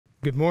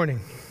Good morning.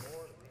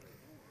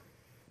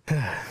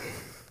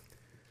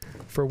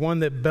 For one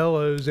that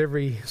bellows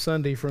every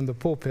Sunday from the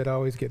pulpit, I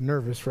always get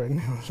nervous right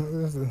now.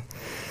 So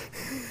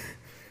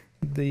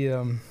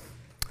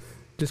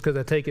just because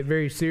I take it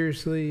very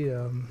seriously,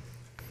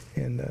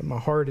 and my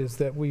heart is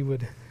that we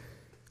would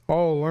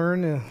all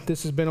learn.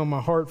 This has been on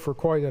my heart for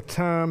quite a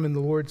time, and the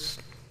Lord's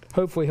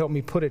hopefully helped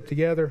me put it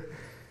together.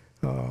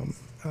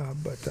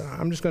 But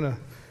I'm just gonna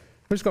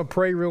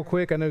pray real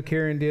quick. I know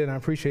Karen did, and I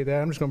appreciate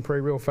that. I'm just gonna pray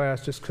real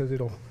fast, just because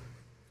it'll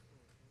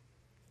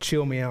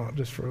chill me out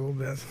just for a little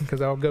bit. Because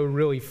I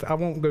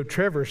won't go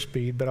Trevor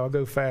speed, but I'll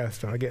go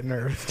fast, and I get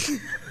nervous.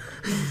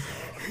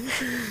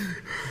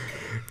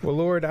 Well,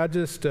 Lord, I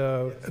just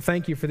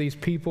thank you for these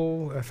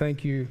people. I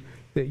thank you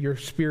that your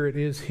Spirit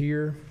is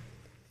here,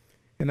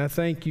 and I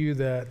thank you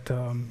that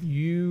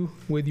you,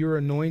 with your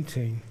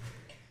anointing,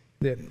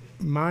 that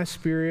my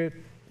spirit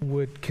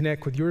would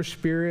connect with your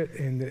spirit,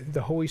 and that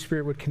the Holy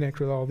Spirit would connect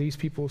with all these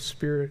people's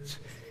spirits,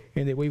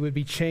 and that we would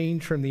be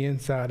changed from the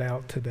inside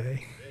out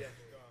today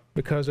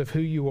because of who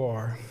you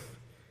are.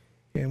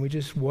 And we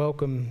just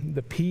welcome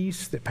the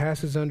peace that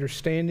passes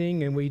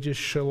understanding, and we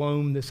just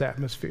shalom this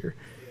atmosphere.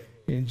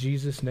 In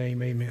Jesus'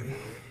 name, amen.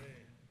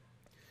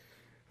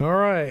 All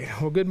right.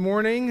 Well, good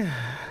morning.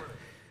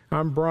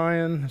 I'm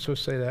Brian. I'm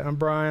supposed to say that. I'm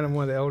Brian. I'm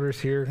one of the elders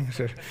here.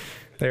 So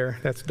there,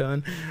 that's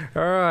done.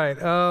 All right.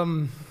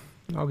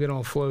 I'll get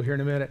on flow here in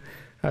a minute.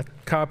 I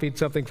copied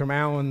something from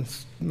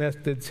Alan's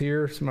methods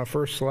here. It's my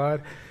first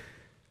slide.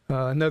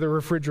 Another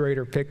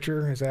refrigerator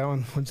picture, as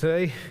Alan would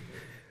say.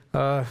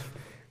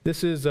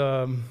 This is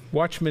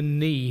Watchman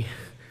Nee.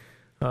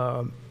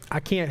 I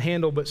can't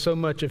handle but so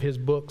much of his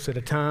books at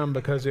a time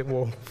because it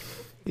will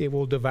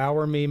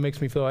devour me. It makes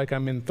me feel like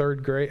I'm in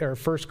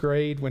first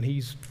grade when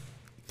he's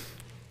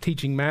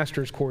teaching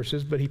master's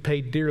courses, but he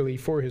paid dearly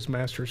for his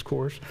master's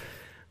course.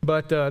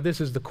 But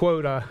this is the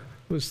quote I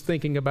was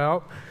thinking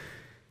about.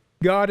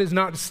 God is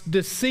not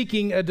just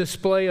seeking a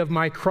display of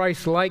my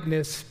Christ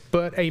likeness,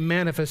 but a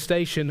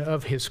manifestation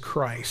of his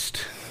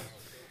Christ.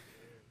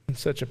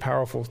 It's such a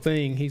powerful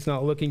thing. He's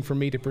not looking for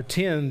me to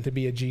pretend to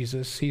be a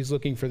Jesus. He's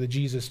looking for the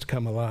Jesus to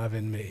come alive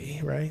in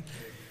me, right?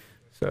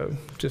 So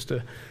just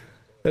a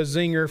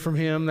zinger from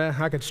him. That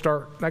I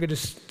could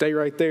just stay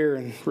right there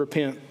and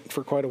repent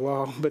for quite a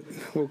while, but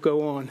we'll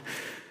go on.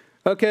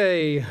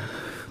 Okay,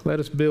 let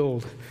us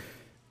build.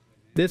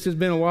 This has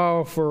been a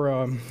while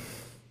for,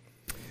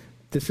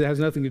 this has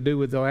nothing to do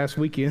with the last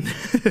weekend.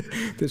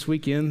 This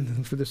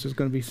weekend, for this is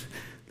going to be,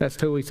 that's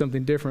totally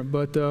something different.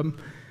 But I'm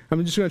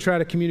just going to try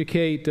to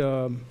communicate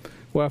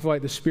what I feel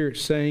like the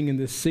Spirit's saying in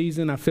this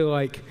season. I feel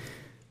like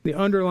the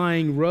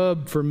underlying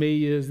rub for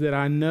me is that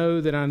I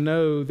know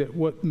that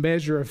what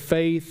measure of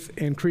faith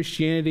and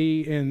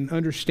Christianity and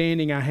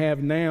understanding I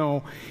have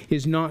now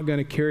is not going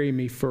to carry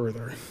me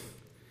further.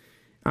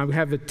 I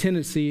have a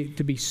tendency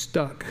to be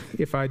stuck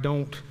if I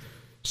don't,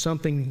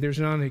 there's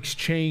not an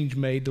exchange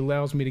made that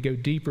allows me to go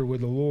deeper with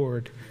the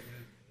Lord.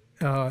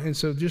 And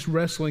so just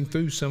wrestling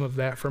through some of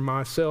that for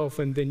myself,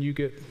 and then you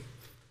get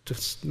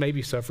to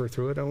maybe suffer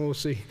through it. I will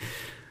see.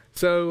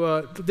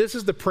 So this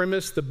is the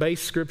premise, the base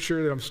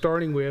scripture that I'm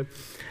starting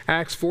with,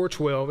 Acts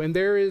 4:12. And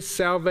there is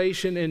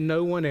salvation in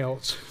no one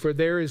else, for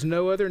there is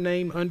no other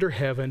name under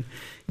heaven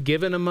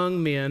given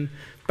among men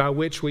by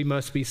which we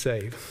must be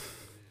saved.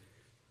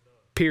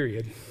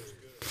 Period.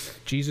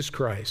 Jesus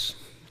Christ,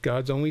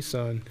 God's only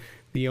Son,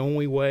 the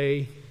only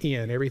way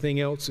in.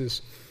 Everything else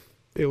is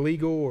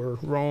illegal or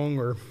wrong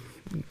or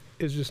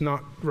is just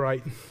not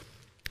right.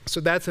 So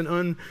that's an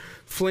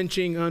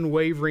unflinching,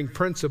 unwavering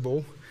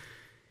principle.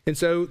 And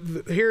so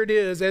here it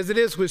is, as it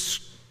is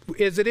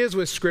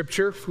with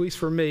Scripture, at least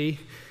for me,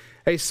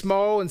 a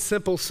small and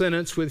simple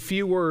sentence with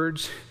few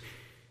words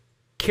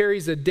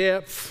carries a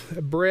depth,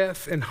 a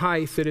breadth, and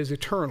height that is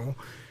eternal.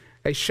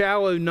 A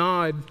shallow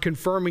nod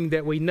confirming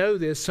that we know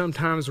this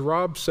sometimes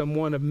robs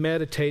someone of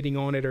meditating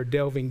on it or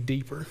delving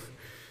deeper.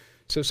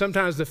 So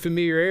sometimes the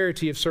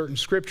familiarity of certain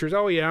scriptures,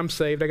 oh yeah, I'm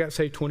saved, I got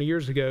saved 20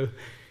 years ago,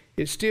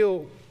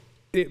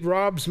 it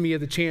robs me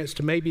of the chance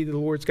to maybe the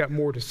Lord's got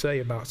more to say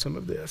about some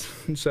of this.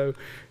 And so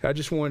I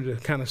just wanted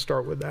to kind of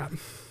start with that.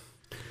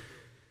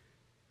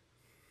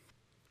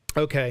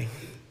 Okay,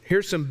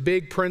 here's some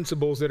big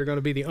principles that are going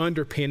to be the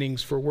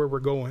underpinnings for where we're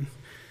going.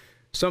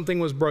 Something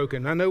was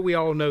broken. I know we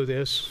all know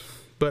this,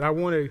 but I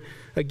want to,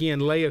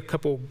 again, lay a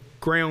couple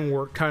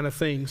groundwork kind of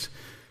things.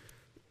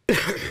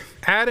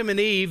 Adam and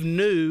Eve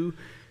knew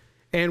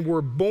and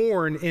were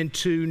born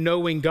into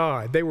knowing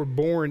God. They were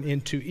born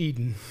into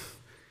Eden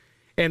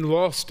and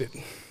lost it.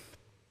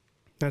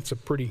 That's a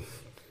pretty,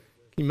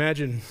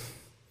 imagine,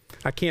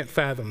 I can't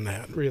fathom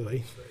that,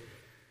 really.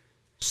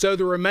 So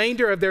the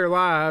remainder of their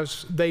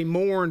lives, they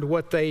mourned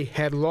what they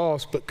had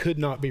lost but could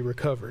not be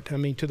recovered. I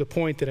mean, to the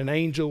point that an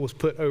angel was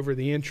put over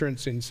the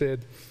entrance and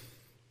said,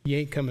 you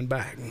ain't coming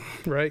back,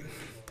 right?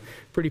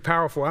 Pretty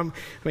powerful. I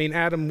mean,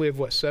 Adam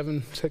lived,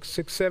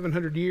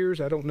 700 years?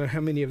 I don't know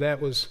how many of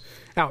that was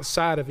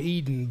outside of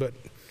Eden, but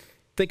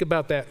think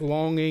about that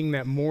longing,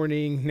 that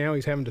mourning. Now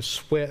he's having to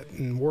sweat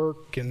and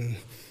work and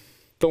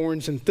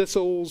thorns and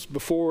thistles.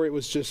 Before it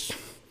was just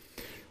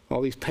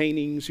all these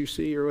paintings you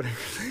see or whatever.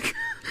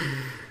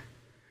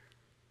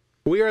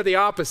 We are the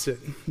opposite,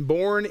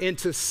 born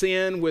into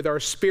sin with our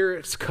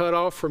spirits cut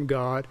off from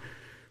God.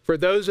 For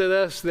those of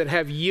us that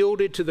have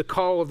yielded to the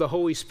call of the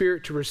Holy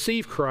Spirit to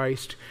receive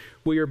Christ,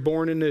 we are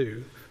born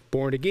anew,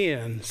 born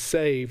again,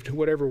 saved,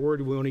 whatever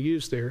word we want to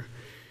use there.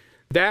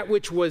 That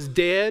which was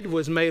dead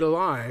was made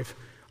alive.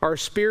 Our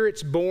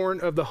spirits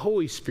born of the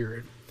Holy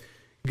Spirit.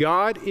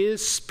 God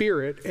is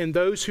spirit, and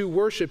those who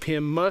worship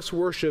him must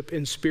worship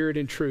in spirit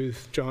and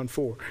truth, John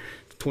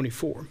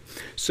 4:24.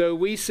 So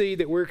we see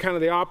that we're kind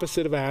of the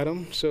opposite of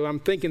Adam. So I'm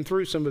thinking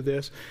through some of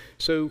this.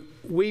 So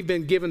we've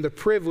been given the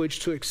privilege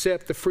to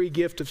accept the free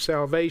gift of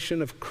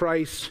salvation of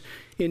Christ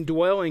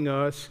indwelling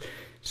us.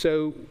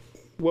 So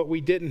what we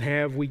didn't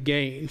have, we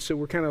gained.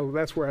 So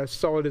that's where I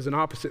saw it as an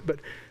opposite. But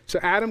so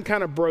Adam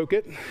kind of broke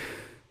it,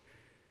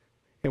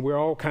 and we're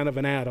all kind of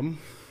an Adam.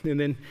 And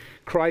then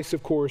Christ,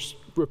 of course,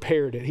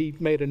 repaired it. He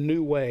made a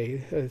new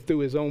way through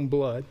his own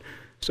blood.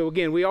 So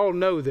again, we all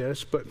know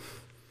this, but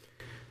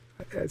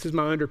this is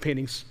my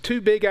underpinnings. Two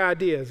big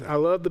ideas. I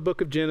love the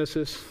book of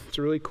Genesis. It's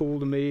really cool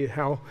to me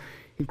how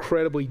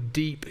incredibly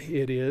deep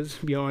it is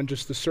beyond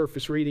just the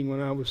surface reading when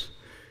I was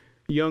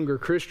a younger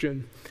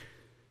Christian.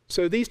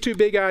 So these two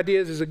big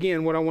ideas is,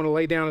 again, what I want to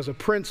lay down as a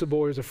principle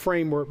or as a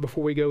framework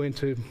before we go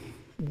into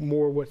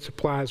more what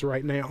applies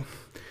right now.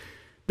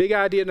 Big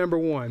idea number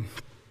one.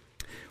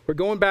 We're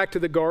going back to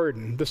the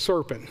garden, the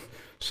serpent.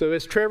 So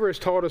as Trevor has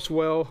taught us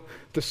well,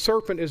 the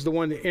serpent is the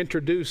one that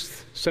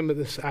introduced some of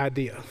this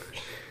idea.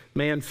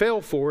 Man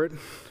fell for it,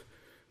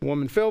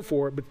 woman fell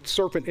for it, but the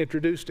serpent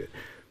introduced it.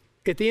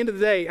 At the end of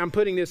the day, I'm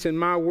putting this in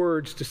my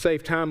words to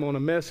save time on a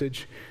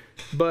message,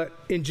 but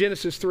in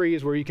Genesis 3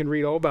 is where you can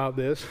read all about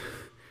this.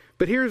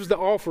 But here's the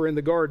offer in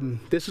the garden.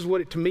 This is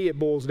what, to me, it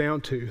boils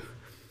down to.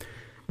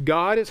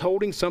 God is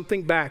holding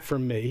something back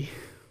from me.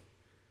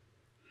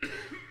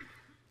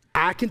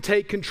 I can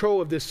take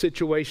control of this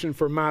situation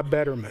for my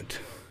betterment.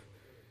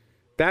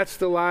 That's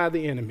the lie of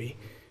the enemy.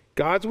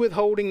 God's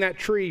withholding that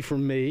tree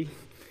from me,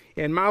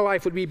 and my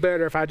life would be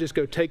better if I just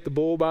go take the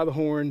bull by the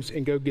horns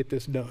and go get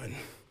this done.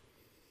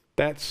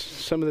 That's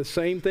some of the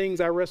same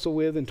things I wrestle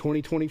with in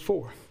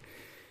 2024,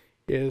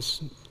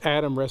 is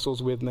Adam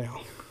wrestles with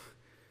now.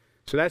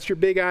 So that's your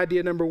big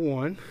idea number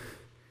one.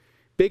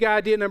 Big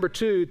idea number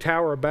two,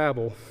 Tower of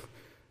Babel.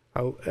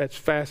 That's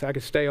fast. I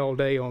could stay all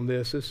day on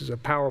this. This is a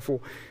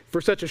powerful,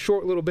 for such a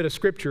short little bit of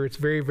scripture, it's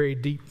a very, very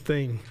deep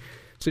thing.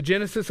 So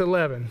Genesis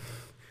 11.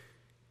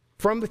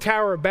 From the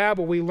Tower of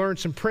Babel, we learn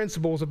some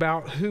principles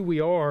about who we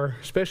are,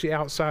 especially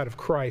outside of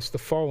Christ, the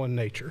fallen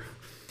nature.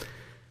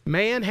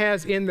 Man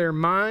has in their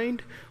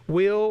mind,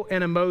 will,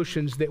 and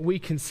emotions that we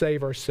can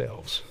save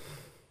ourselves.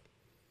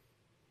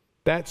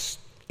 That's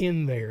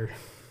in there.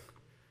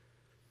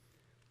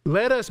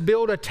 Let us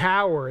build a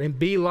tower and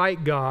be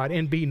like God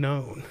and be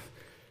known.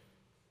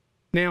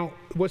 Now,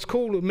 what's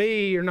cool to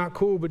me, or not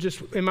cool, but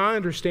just in my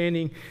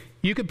understanding,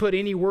 you could put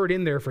any word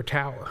in there for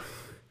tower.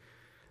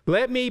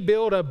 Let me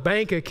build a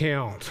bank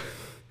account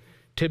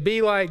to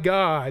be like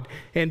God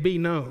and be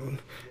known.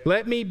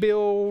 Let me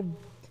build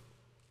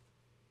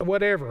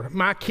whatever,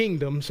 my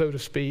kingdom, so to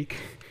speak.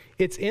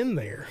 It's in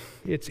there.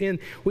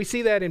 We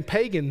see that in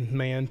pagan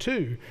man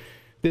too.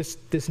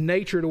 This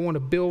nature to want to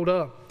build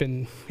up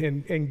and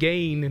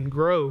gain and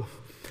grow.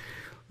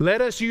 Let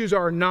us use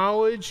our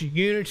knowledge,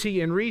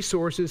 unity, and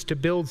resources to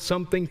build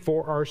something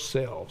for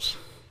ourselves.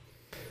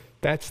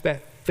 That's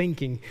that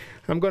thinking.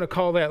 I'm going to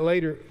call that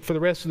later, for the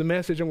rest of the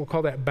message, I'm going to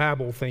call that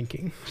Babel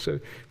thinking. So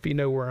if you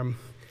know where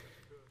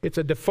it's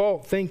a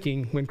default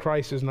thinking when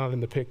Christ is not in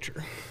the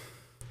picture.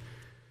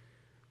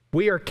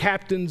 We are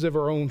captains of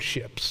our own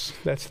ships.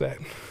 That's that.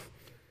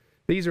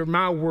 These are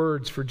my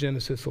words for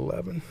Genesis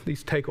 11,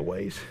 these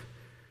takeaways.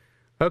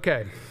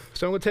 Okay,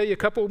 so I'm going to tell you a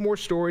couple more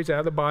stories out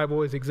of the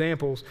Bible as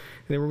examples,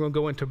 and then we're going to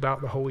go into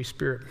about the Holy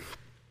Spirit.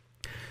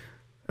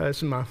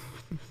 This is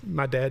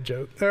my dad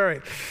joke. All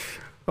right,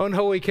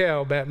 unholy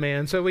cow,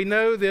 Batman. So we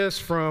know this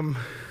from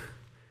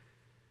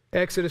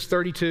Exodus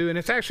 32, and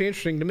it's actually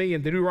interesting to me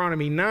in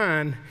Deuteronomy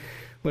 9,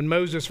 when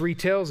Moses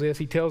retells this,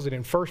 he tells it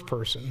in first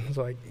person. It's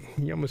like,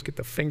 you almost get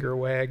the finger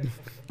wag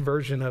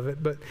version of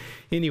it. But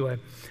anyway,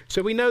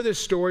 so we know this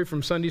story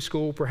from Sunday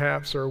school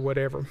perhaps or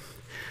whatever.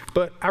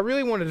 But I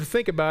really wanted to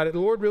think about it.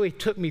 The Lord really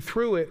took me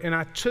through it, and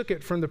I took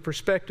it from the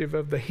perspective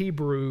of the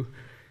Hebrew,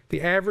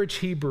 the average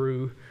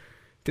Hebrew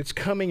that's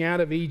coming out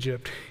of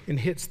Egypt and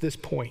hits this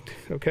point,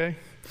 okay?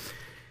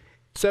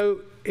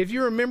 So if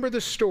you remember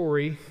the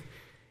story,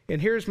 and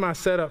here's my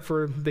setup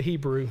for the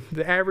Hebrew,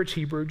 the average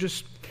Hebrew,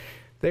 just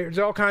there's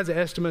all kinds of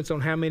estimates on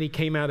how many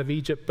came out of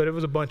Egypt, but it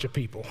was a bunch of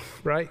people,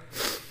 right?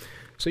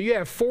 So you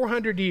have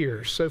 400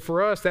 years. So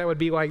for us, that would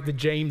be like the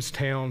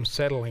Jamestown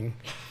settling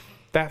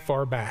that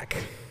far back.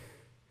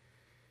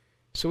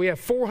 So we have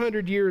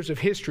 400 years of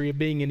history of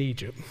being in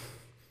Egypt.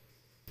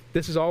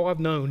 This is all I've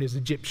known is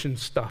Egyptian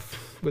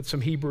stuff with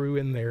some Hebrew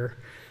in there.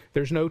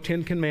 There's no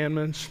 10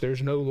 Commandments.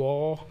 There's no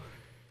law.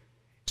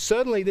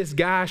 Suddenly this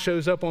guy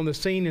shows up on the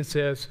scene and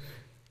says,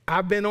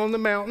 I've been on the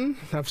mountain.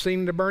 I've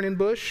seen the burning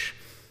bush.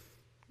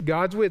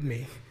 God's with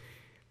me.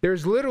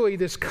 There's literally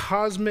this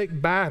cosmic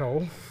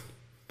battle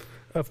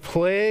of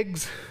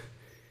plagues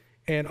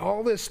and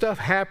all this stuff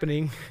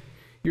happening.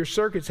 Your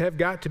circuits have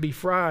got to be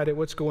fried at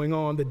what's going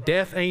on. The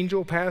death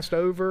angel passed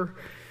over.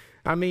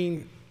 I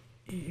mean,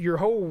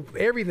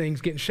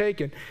 everything's getting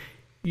shaken.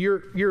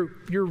 You're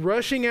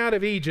rushing out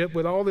of Egypt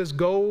with all this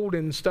gold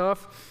and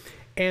stuff,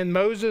 and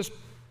Moses,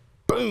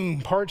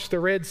 boom, parts the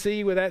Red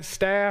Sea with that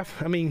staff.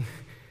 I mean,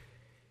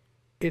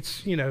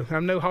 it's, I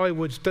know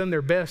Hollywood's done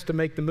their best to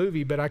make the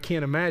movie, but I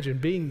can't imagine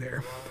being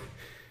there.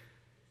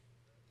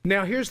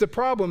 Now, here's the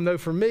problem, though,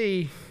 for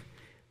me.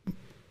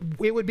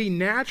 It would be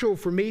natural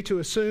for me to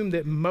assume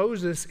that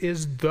Moses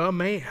is the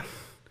man.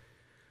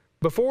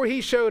 Before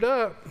he showed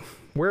up,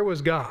 where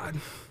was God?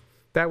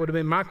 That would have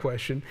been my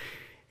question.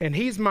 And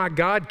he's my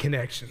God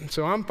connection,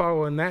 so I'm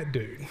following that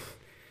dude.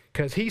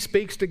 Because he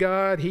speaks to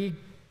God, he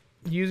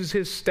uses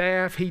his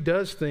staff, he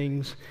does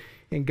things,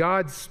 and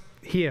God's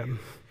him.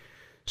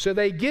 So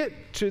they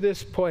get to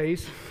this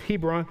place,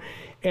 Hebron,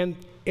 and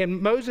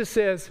Moses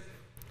says,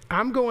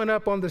 I'm going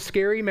up on the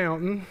scary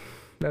mountain.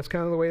 That's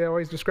kind of the way they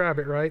always describe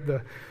it, right?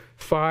 The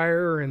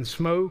fire and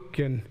smoke,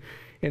 and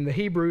the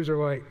Hebrews are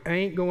like, I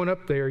ain't going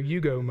up there,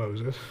 you go,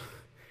 Moses.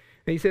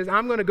 And he says,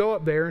 I'm going to go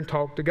up there and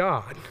talk to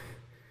God.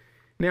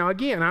 Now,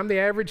 again, I'm the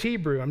average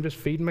Hebrew. I'm just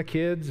feeding my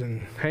kids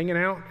and hanging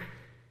out.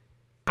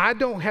 I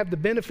don't have the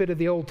benefit of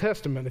the Old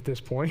Testament at this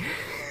point.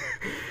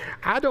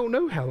 I don't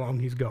know how long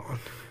he's gone.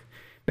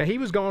 Now, he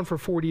was gone for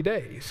 40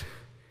 days.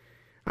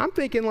 I'm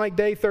thinking like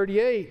day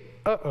 38,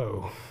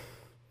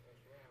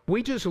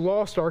 we just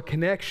lost our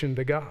connection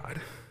to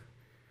God.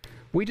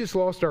 We just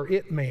lost our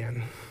it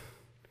man.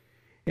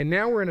 And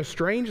now we're in a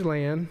strange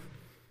land.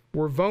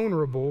 We're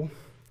vulnerable.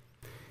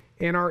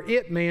 And our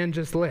it man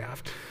just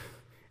left.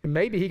 And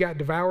maybe he got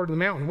devoured in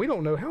the mountain. We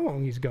don't know how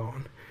long he's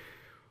gone.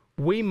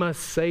 We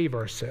must save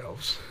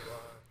ourselves.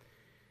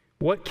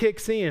 What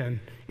kicks in?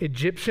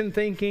 Egyptian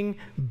thinking,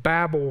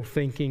 Babel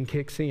thinking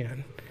kicks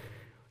in.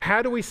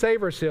 How do we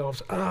save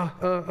ourselves?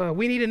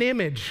 We need an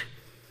image.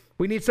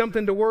 We need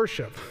something to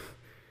worship.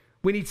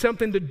 We need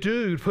something to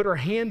do, to put our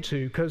hand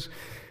to, because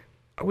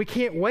we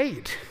can't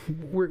wait.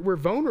 We're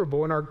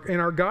vulnerable, and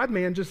our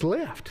God-man just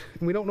left.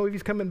 And we don't know if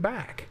he's coming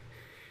back.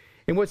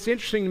 And what's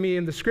interesting to me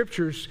in the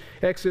scriptures,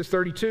 Exodus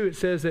 32, it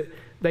says that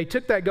they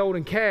took that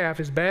golden calf,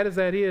 as bad as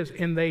that is,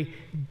 and they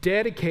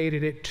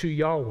dedicated it to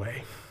Yahweh.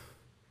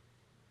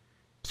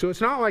 So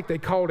it's not like they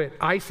called it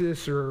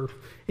Isis or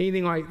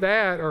anything like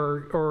that,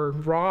 or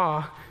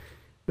Ra.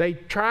 They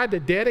tried to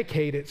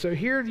dedicate it. So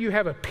here you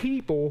have a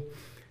people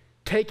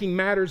taking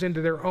matters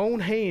into their own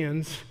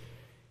hands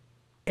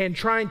and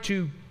trying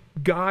to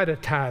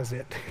goditize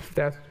it, if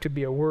that could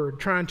be a word,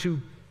 trying to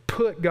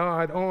put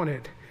God on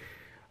it.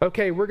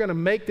 Okay, we're going to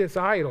make this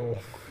idol.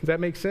 Does that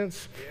make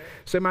sense? Yeah.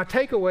 So my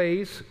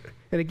takeaways,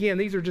 and again,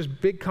 these are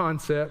just big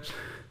concepts.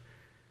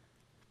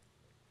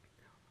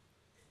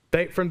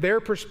 From their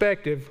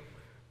perspective,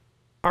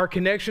 our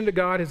connection to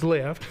God has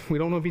left. We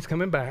don't know if he's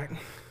coming back.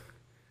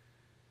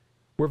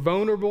 We're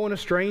vulnerable in a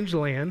strange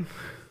land.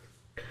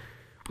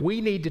 We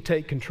need to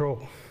take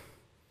control.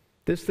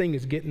 This thing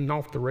is getting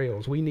off the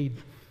rails. We need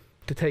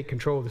to take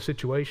control of the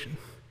situation.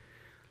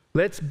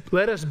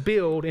 Let us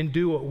build and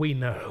do what we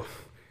know.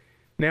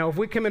 Now, if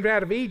we're coming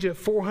out of Egypt,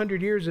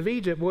 400 years of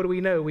Egypt, what do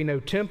we know? We know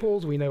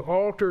temples, we know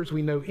altars,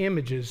 we know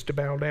images to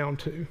bow down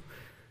to.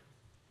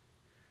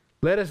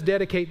 Let us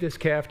dedicate this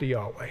calf to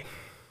Yahweh.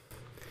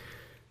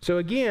 So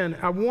again,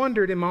 I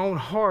wondered in my own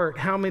heart,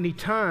 how many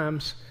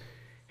times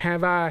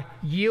have I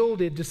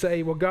yielded to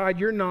say, well, God,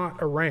 you're not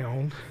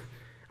around.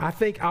 I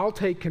think I'll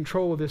take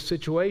control of this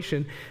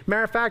situation.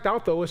 Matter of fact, I'll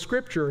throw a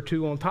scripture or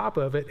two on top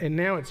of it, and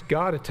now it's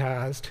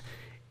goditized,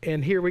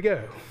 and here we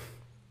go.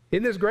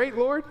 Isn't this great,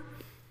 Lord?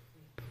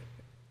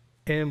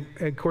 And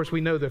of course, we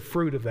know the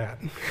fruit of that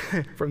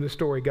from the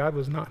story. God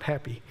was not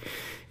happy.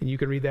 And you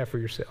can read that for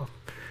yourself.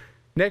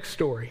 Next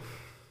story.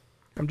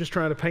 I'm just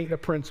trying to paint a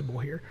principle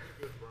here.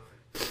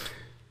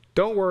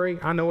 Don't worry,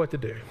 I know what to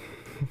do.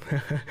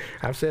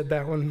 I've said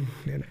that one,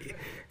 and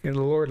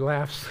the Lord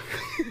laughs.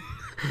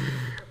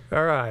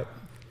 All right.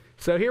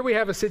 So here we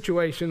have a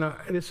situation.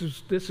 This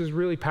is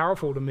really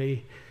powerful to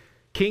me.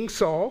 King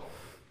Saul,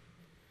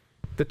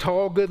 the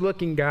tall,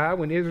 good-looking guy,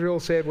 when Israel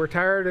said, we're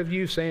tired of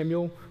you,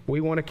 Samuel, we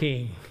want a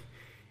king.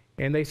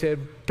 And they said,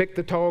 pick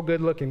the tall,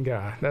 good-looking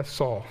guy. That's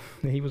Saul.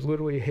 And he was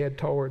literally a head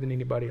taller than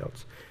anybody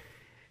else.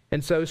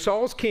 And so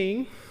Saul's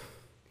king.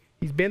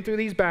 He's been through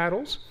these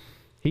battles.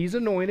 He's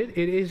anointed.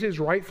 It is his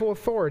rightful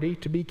authority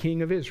to be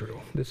king of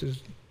Israel.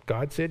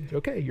 God said,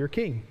 okay, you're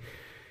king.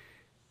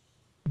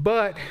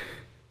 But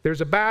there's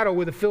a battle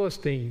with the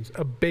Philistines,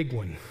 a big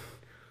one.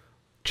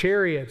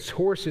 Chariots,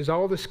 horses,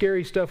 all the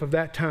scary stuff of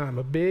that time,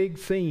 a big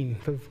scene.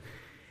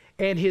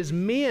 And his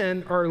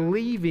men are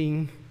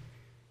leaving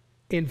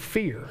in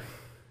fear.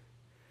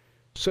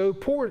 So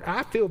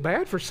I feel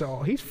bad for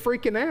Saul. He's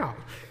freaking out.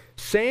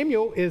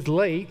 Samuel is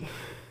late.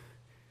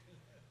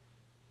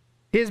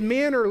 His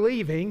men are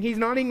leaving. He's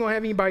not even going to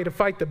have anybody to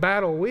fight the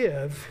battle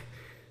with.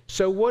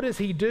 So what does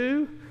he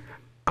do?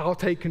 I'll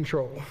take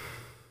control.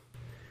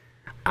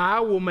 I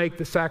will make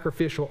the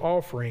sacrificial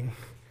offering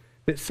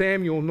that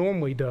Samuel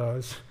normally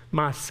does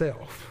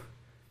myself.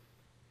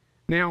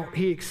 Now,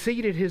 he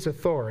exceeded his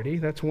authority.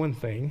 That's one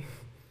thing,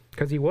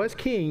 because he was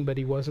king, but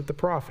he wasn't the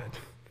prophet.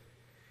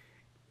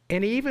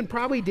 And he even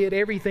probably did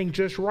everything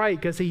just right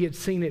because he had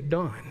seen it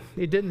done.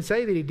 It didn't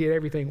say that he did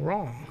everything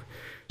wrong.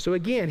 So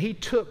again, he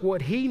took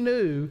what he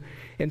knew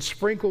and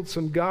sprinkled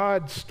some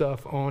God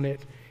stuff on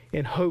it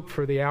and hoped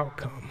for the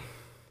outcome.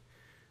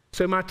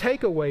 So my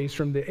takeaways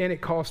from and it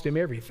cost him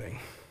everything.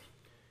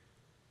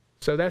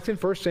 So that's in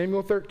 1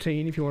 Samuel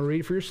 13, if you want to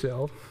read it for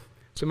yourself.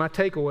 So my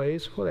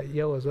takeaways, well, that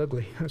yellow is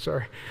ugly. I'm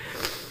sorry.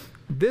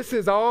 This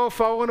is all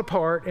falling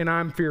apart and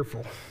I'm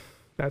fearful.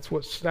 That's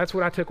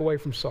what I took away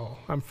from Saul.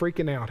 I'm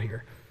freaking out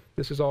here.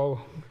 This is all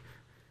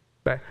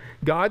bad.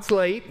 God's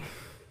late.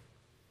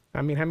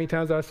 I mean, how many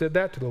times have I said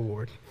that to the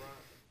Lord?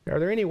 Are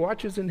there any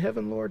watches in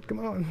heaven, Lord? Come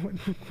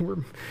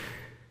on.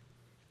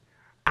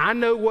 I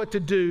know what to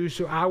do,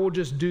 so I will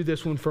just do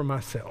this one for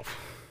myself.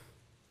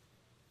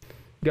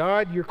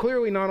 God, you're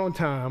clearly not on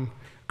time.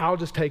 I'll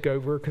just take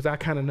over because I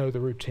kind of know the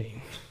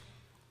routine.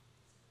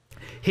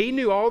 He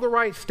knew all the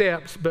right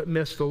steps but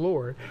missed the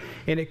Lord,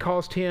 and it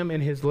cost him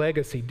and his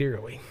legacy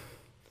dearly.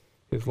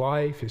 His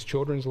life, his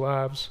children's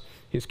lives,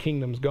 his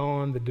kingdom's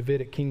gone, the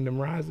Davidic kingdom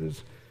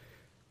rises.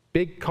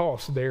 Big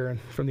cost there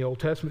from the Old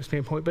Testament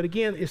standpoint. But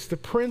again, it's the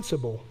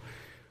principle.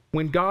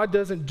 When God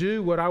doesn't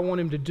do what I want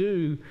him to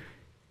do,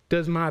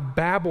 does my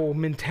Babel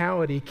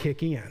mentality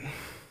kick in?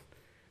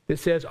 That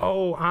says,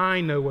 oh, I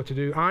know what to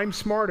do. I'm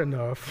smart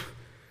enough.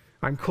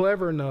 I'm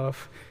clever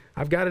enough.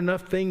 I've got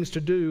enough things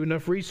to do,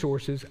 enough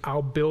resources.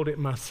 I'll build it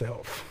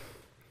myself.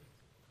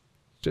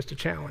 It's just a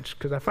challenge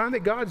because I find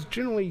that God's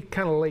generally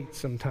kind of late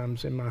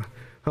sometimes in my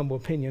humble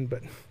opinion,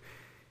 but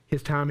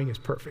his timing is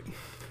perfect.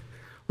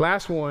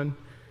 Last one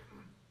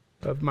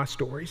of my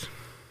stories.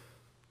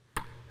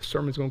 The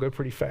sermon's going to go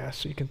pretty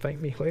fast, so you can thank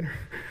me later.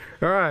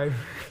 All right.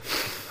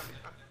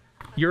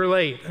 You're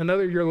late.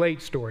 Another you're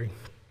late story.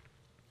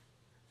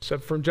 So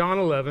from John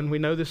 11, we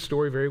know this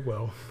story very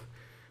well.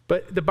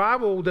 But the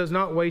Bible does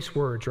not waste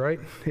words, right?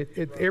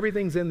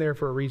 Everything's in there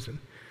for a reason.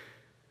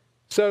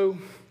 So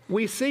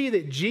we see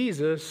that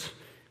Jesus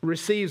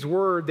receives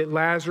word that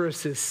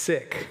Lazarus is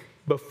sick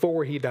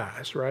before he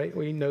dies, right?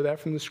 We know that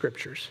from the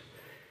scriptures.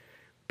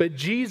 But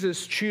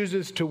Jesus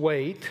chooses to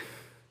wait.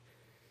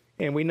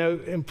 And we know,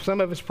 and some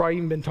of us probably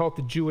even been taught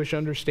the Jewish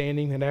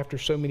understanding that after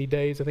so many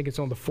days, I think it's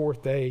on the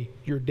fourth day,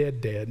 you're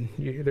dead.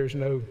 There's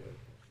no,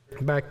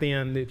 back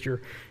then, that you're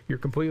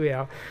completely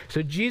out.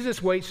 So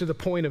Jesus waits to the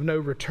point of no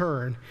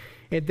return,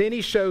 and then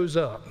he shows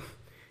up.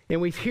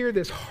 And we hear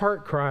this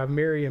heart cry of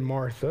Mary and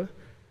Martha,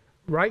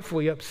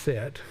 rightfully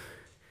upset.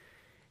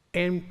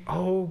 And,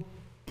 oh,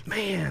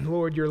 man,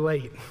 Lord, you're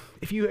late.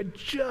 If you had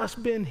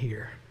just been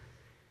here,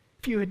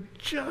 if you had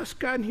just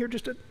gotten here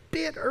just a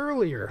bit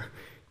earlier,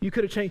 you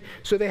could have changed.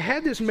 So they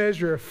had this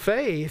measure of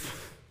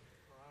faith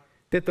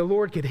that the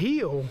Lord could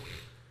heal,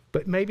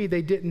 but maybe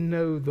they didn't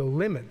know the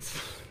limits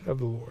of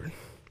the Lord.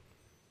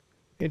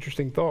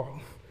 Interesting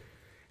thought.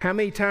 How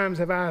many times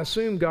have I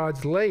assumed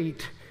God's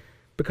late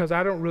because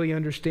I don't really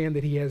understand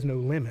that he has no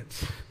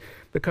limits?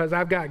 Because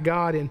I've got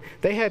God in,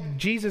 they had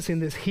Jesus in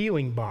this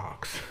healing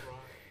box.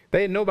 They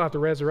didn't know about the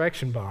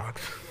resurrection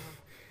box.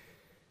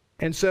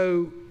 And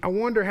so I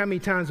wonder how many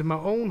times in my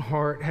own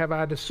heart have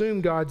I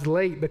assumed God's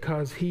late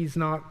because he's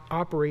not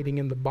operating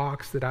in the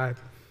box that I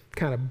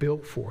kind of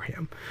built for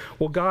him.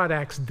 Well, God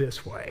acts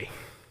this way,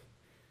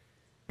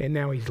 and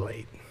now he's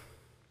late.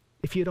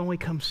 If you'd only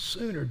come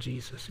sooner,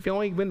 Jesus, if you'd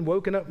only been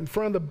woken up in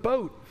front of the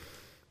boat,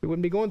 we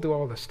wouldn't be going through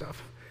all this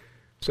stuff.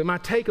 So my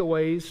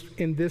takeaways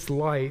in this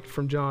light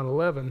from John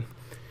 11,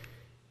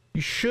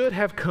 you should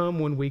have come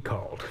when we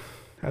called.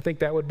 I think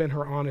that would have been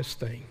her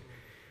honest thing.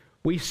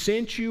 We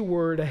sent you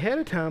word ahead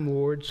of time,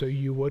 Lord, so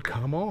you would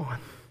come on,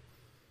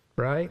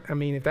 right? I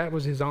mean, if that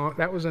was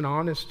that was an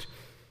honest,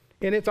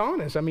 and it's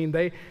honest. I mean,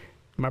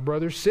 my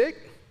brother's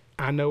sick.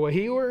 I know a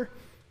healer.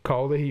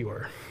 Call the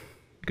healer.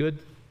 Good,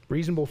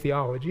 reasonable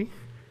theology.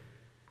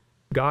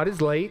 God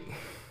is late.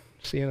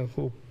 Seeing a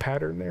little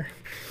pattern there.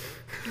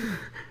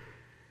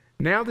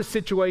 Now the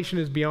situation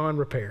is beyond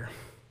repair.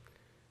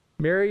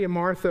 Mary and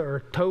Martha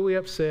are totally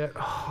upset.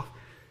 Oh,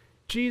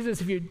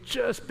 Jesus, if you'd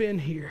just been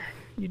here.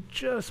 You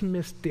just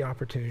missed the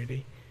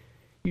opportunity.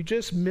 You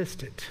just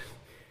missed it.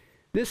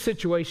 This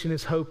situation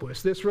is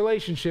hopeless. This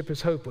relationship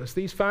is hopeless.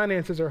 These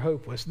finances are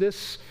hopeless.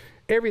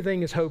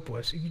 Everything is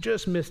hopeless. You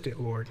just missed it,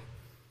 Lord.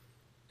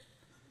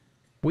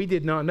 We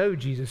did not know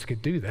Jesus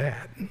could do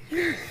that.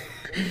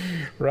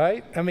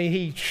 Right? I mean,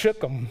 he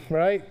shook them,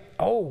 right?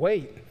 Oh,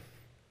 wait.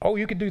 Oh,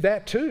 you could do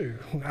that too.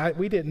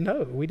 We didn't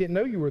know. We didn't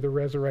know you were the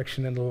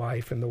resurrection and the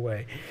life and the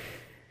way.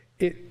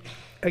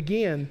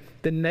 Again,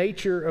 the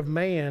nature of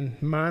man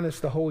minus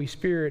the Holy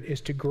Spirit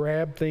is to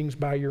grab things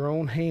by your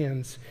own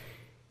hands,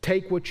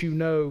 take what you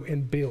know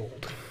and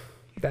build.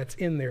 That's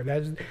in there.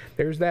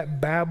 There's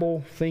that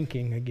Babel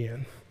thinking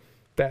again.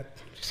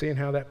 Seeing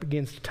how that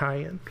begins to tie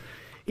in.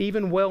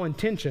 even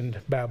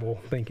well-intentioned Bible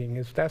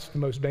thinking. That's the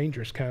most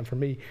dangerous kind for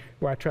me,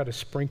 where I try to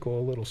sprinkle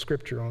a little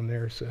scripture on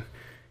there so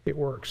it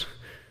works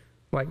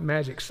like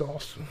magic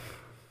sauce.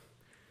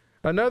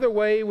 Another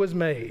way was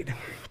made.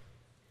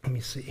 Let me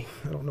see.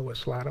 I don't know what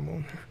slide I'm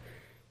on.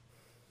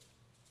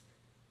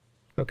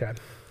 Okay.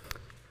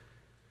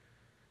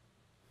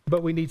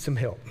 But we need some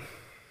help.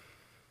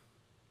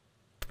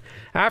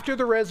 After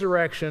the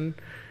resurrection,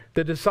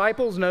 the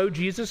disciples know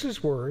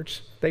Jesus'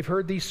 words. They've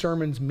heard these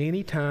sermons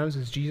many times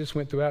as Jesus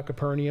went throughout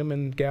Capernaum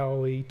and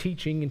Galilee,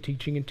 teaching and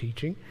teaching and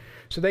teaching.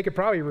 So they could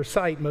probably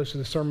recite most of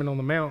the Sermon on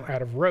the Mount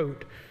out of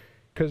rote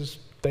because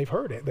they've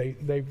heard it.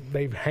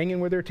 They've hanging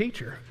with their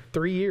teacher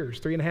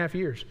 3.5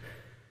 years.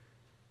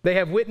 They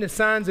have witnessed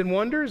signs and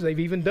wonders. They've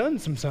even done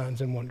some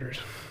signs and wonders.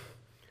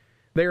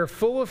 They are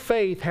full of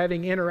faith,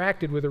 having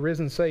interacted with the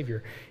risen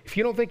Savior. If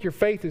you don't think your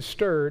faith is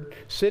stirred,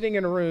 sitting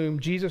in a room,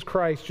 Jesus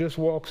Christ just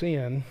walks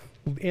in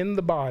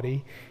the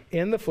body,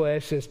 in the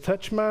flesh, says,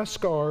 touch my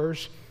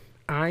scars,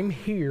 I'm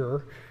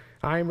here,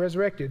 I am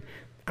resurrected.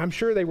 I'm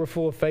sure they were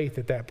full of faith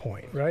at that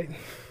point, right?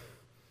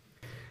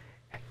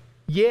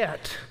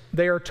 Yet,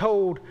 they are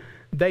told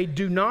they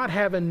do not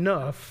have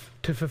enough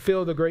to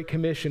fulfill the Great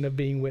Commission of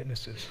being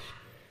witnesses.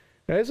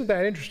 Now, isn't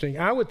that interesting?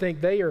 I would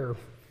think they are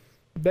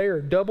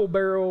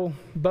double-barrel,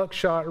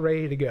 buckshot,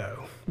 ready to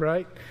go,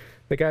 right?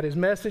 They got his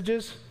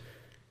messages,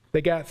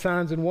 they got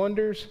signs and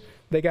wonders,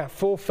 they got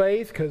full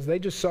faith because they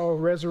just saw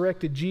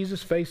resurrected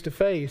Jesus face to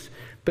face.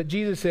 But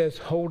Jesus says,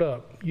 hold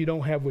up, you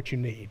don't have what you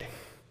need.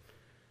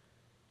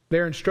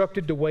 They're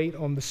instructed to wait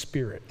on the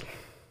Spirit.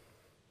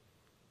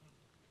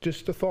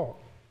 Just a thought.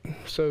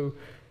 So,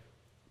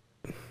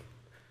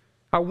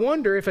 I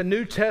wonder if a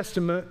New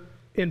Testament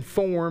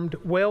informed,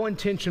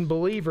 well-intentioned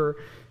believer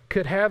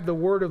could have the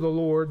word of the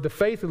Lord, the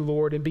faith of the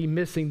Lord, and be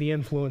missing the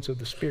influence of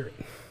the Spirit.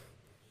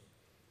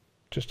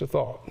 Just a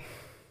thought.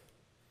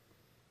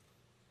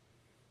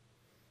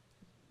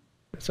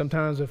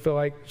 Sometimes I feel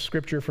like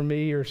Scripture for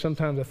me, or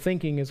sometimes the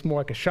thinking is more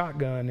like a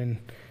shotgun, and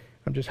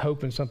I'm just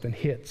hoping something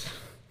hits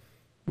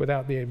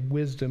without the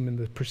wisdom and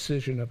the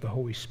precision of the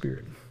Holy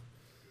Spirit.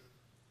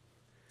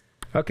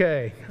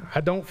 Okay,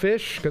 I don't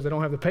fish because I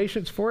don't have the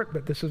patience for it,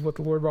 but this is what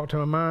the Lord brought to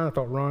my mind. I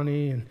thought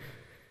Ronnie and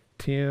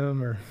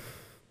Tim or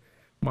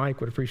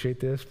Mike would appreciate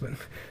this, but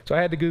so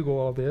I had to Google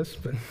all this,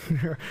 but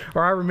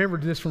or I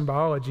remembered this from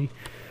biology.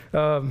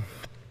 So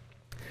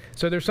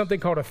there's something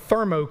called a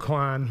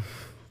thermocline.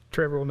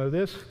 Trevor will know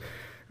this,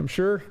 I'm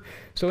sure.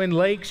 So in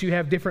lakes, you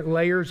have different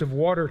layers of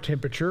water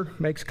temperature.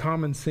 Makes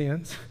common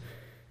sense.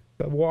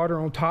 The water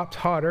on top's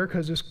hotter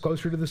because it's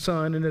closer to the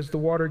sun, and as the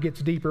water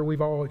gets deeper,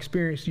 we've all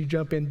experienced, you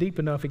jump in deep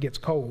enough, it gets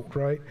cold,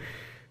 right?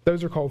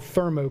 Those are called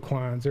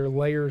thermoclines. They're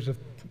layers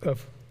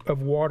of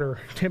water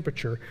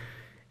temperature.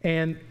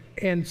 And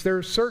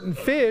there's certain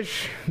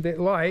fish that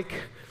like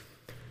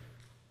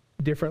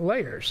different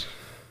layers.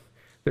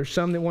 There's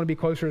some that want to be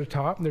closer to the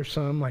top, and there's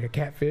some, like a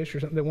catfish or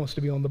something, that wants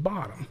to be on the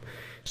bottom.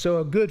 So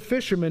a good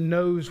fisherman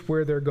knows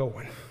where they're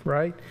going,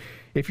 right?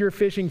 If you're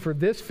fishing for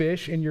this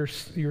fish and you're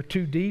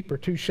too deep or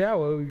too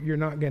shallow, you're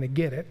not going to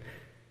get it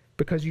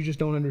because you just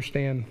don't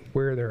understand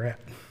where they're at.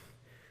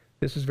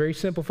 This is very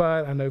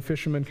simplified. I know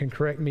fishermen can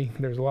correct me.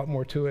 There's a lot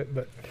more to it,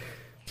 but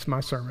it's my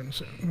sermon.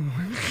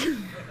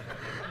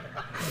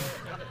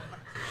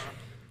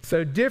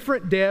 So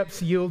different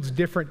depths yields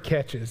different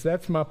catches.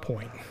 That's my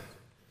point.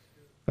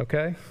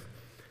 Okay?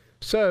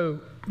 So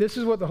this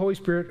is what the Holy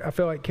Spirit, I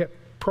feel like, kept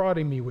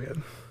prodding me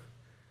with.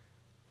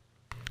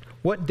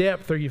 What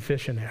depth are you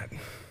fishing at?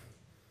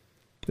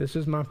 This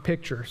is my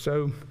picture.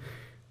 So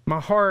my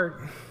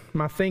heart,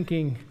 my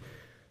thinking.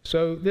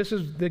 So this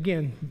is,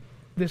 again,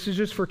 this is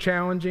just for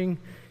challenging.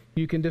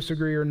 You can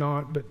disagree or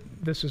not, but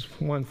this is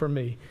one for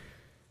me.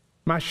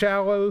 My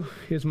shallow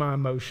is my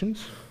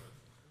emotions.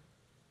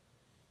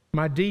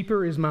 My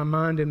deeper is my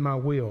mind and my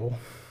will.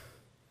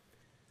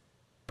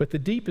 But the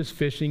deepest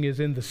fishing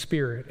is in the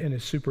Spirit and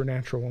is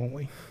supernatural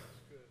only.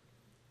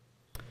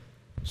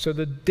 So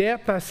the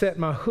depth I set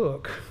my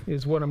hook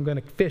is what I'm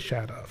going to fish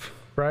out of,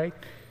 right?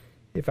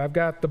 If I've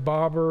got the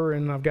bobber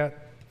and I've got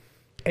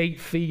 8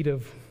 feet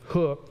of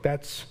hook,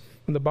 that's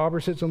when the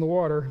bobber sits on the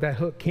water, that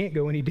hook can't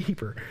go any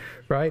deeper,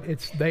 right?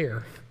 It's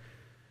there.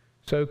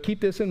 So keep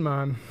this in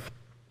mind.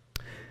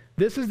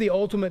 This is the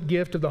ultimate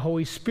gift of the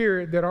Holy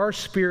Spirit, that our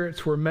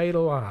spirits were made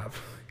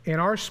alive. And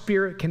our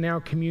spirit can now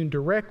commune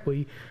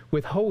directly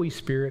with Holy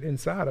Spirit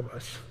inside of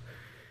us.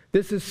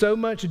 This is so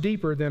much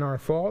deeper than our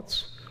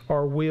thoughts,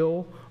 our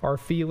will, our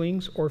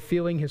feelings, or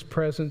feeling His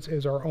presence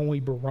as our only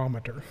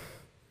barometer.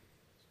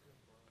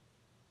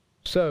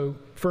 So,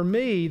 for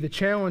me, the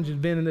challenge has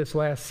been in this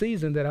last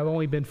season that I've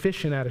only been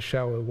fishing out of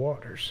shallow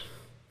waters.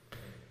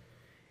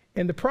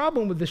 And the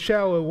problem with the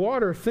shallow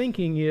water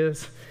thinking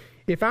is,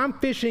 if I'm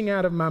fishing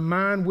out of my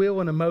mind,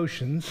 will, and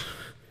emotions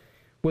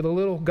with a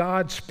little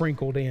God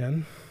sprinkled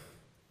in,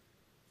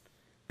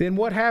 then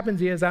what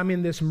happens is I'm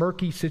in this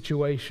murky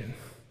situation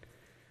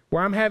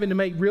where I'm having to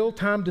make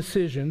real-time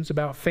decisions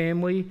about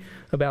family,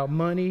 about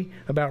money,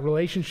 about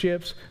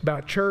relationships,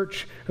 about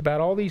church, about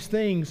all these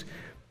things,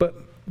 but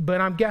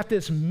I've got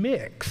this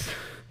mix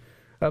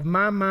of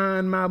my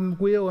mind, my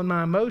will, and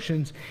my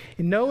emotions.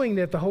 And knowing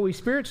that the Holy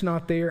Spirit's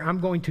not there, I'm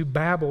going to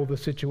babble the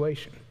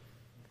situation.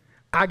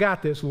 I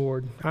got this,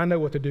 Lord. I know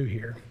what to do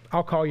here.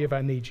 I'll call you if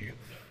I need you.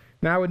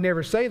 Now, I would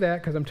never say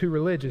that because I'm too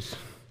religious,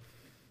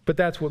 but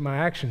that's what my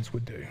actions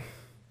would do.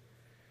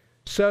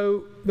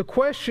 So the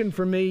question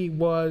for me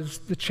was,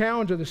 the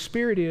challenge of the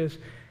Spirit is,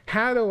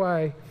 how do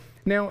I...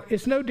 Now,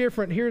 it's no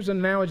different. Here's an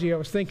analogy I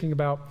was thinking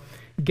about.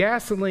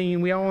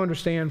 Gasoline, we all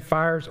understand,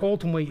 fires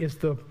ultimately is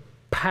the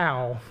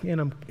pow in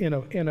a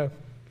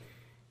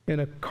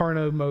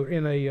Carnot motor,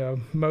 in a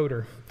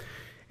motor.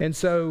 And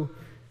so,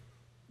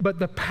 but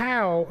the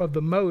pow of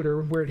the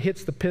motor, where it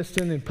hits the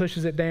piston and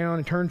pushes it down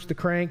and turns the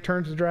crank,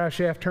 turns the drive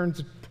shaft, turns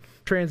the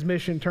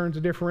transmission, turns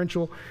the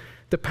differential,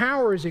 the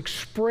power is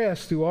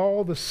expressed through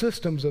all the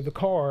systems of the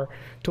car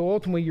till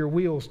ultimately your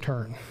wheels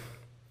turn.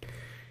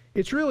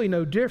 It's really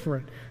no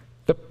different.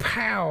 The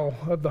pow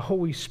of the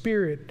Holy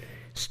Spirit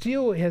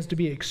still has to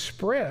be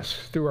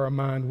expressed through our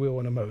mind, will,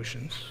 and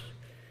emotions.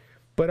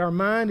 But our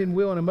mind and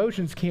will and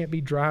emotions can't be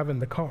driving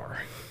the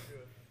car.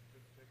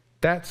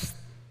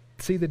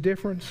 See the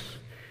difference?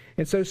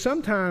 And so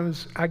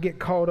sometimes I get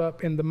caught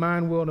up in the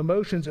mind, will, and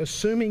emotions,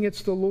 assuming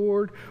it's the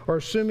Lord, or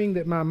assuming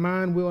that my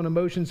mind, will, and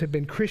emotions have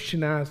been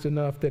Christianized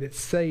enough that it's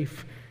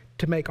safe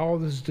to make all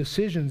those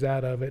decisions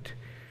out of it,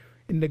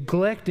 and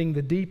neglecting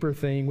the deeper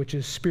thing, which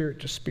is spirit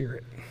to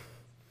spirit.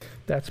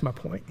 That's my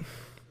point.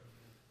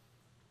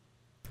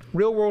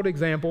 Real world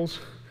examples.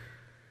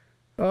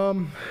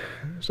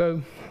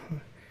 So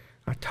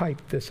I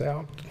typed this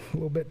out a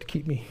little bit to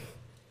keep me.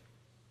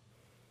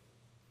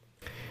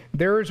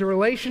 There is a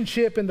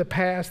relationship in the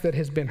past that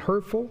has been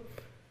hurtful.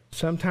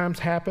 Something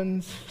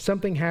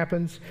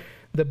happens.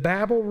 The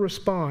Babel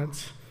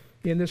response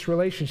in this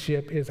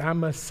relationship is, I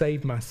must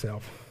save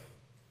myself.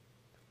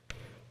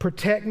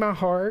 Protect my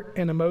heart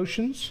and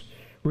emotions.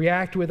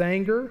 React with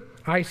anger,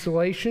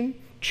 isolation,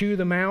 chew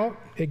them out,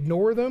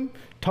 ignore them,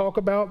 talk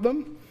about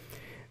them.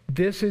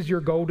 This is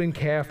your golden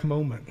calf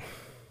moment.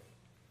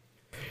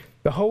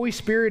 The Holy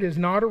Spirit is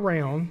not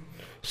around,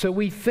 so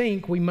we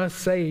think we must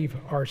save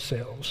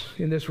ourselves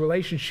in this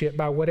relationship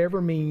by whatever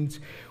means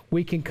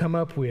we can come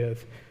up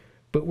with,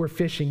 but we're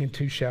fishing in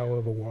too shallow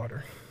of a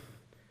water.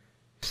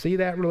 See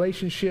that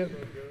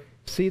relationship?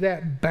 See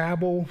that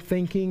Babel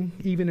thinking,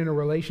 even in a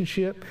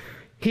relationship?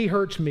 He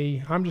hurts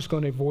me, I'm just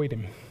going to avoid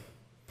him.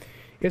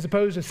 As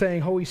opposed to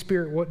saying, Holy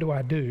Spirit, what do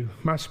I do?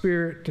 My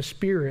spirit to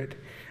spirit,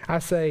 I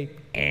say,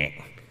 eh.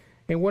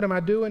 And what am I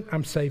doing?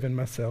 I'm saving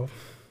myself.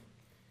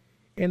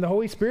 And the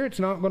Holy Spirit's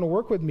not going to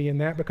work with me in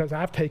that because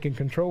I've taken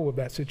control of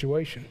that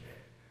situation.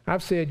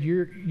 I've said,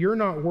 you're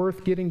not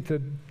worth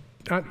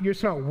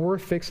it's not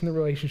worth fixing the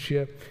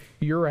relationship.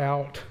 You're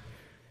out.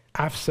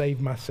 I've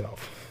saved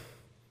myself.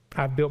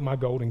 I've built my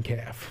golden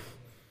calf.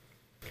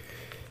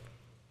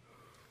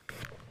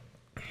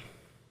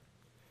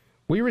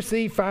 We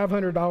receive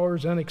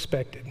 $500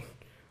 unexpected.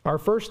 Our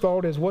first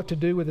thought is what to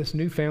do with this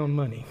newfound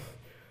money.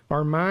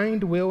 Our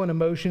mind, will, and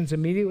emotions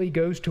immediately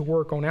goes to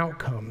work on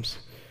outcomes,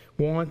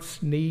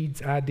 wants,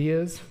 needs,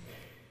 ideas.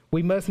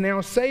 We must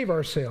now save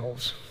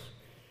ourselves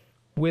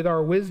with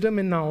our wisdom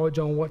and knowledge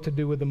on what to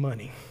do with the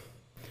money.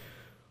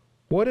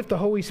 What if the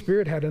Holy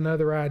Spirit had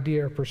another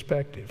idea or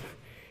perspective?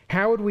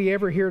 How would we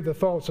ever hear the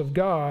thoughts of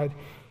God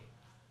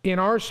in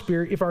our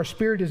spirit if our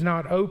spirit is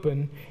not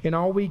open and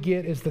all we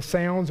get is the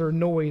sounds or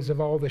noise of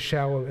all the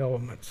shallow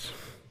elements?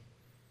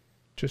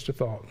 Just a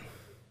thought.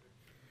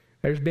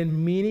 There's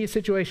been many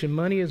situations.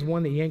 Money is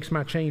one that yanks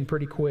my chain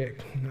pretty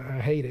quick. I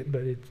hate it,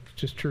 but it's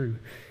just true.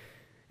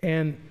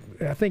 And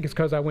I think it's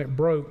because I went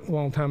broke a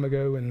long time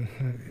ago and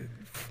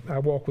I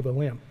walk with a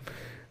limp.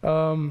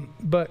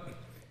 But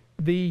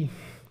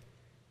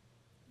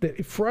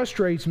it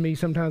frustrates me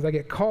sometimes. I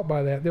get caught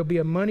by that. There'll be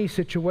a money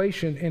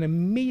situation and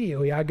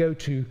immediately I go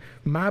to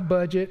my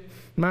budget,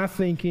 my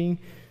thinking,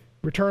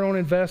 return on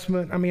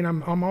investment. I mean,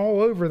 I'm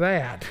all over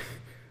that.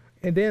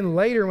 And then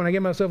later when I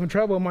get myself in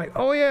trouble, I'm like,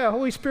 oh yeah,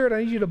 Holy Spirit,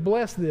 I need you to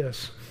bless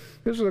this.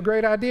 This was a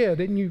great idea.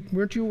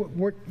 Weren't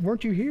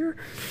you here?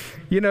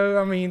 You know,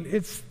 I mean,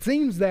 it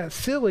seems that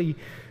silly,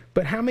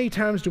 but how many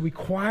times do we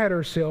quiet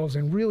ourselves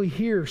and really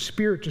hear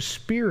spirit to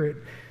spirit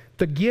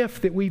the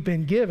gift that we've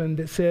been given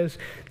that says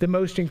the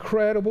most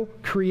incredible,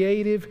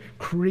 creative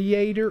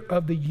creator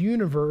of the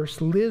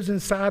universe lives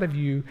inside of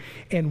you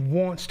and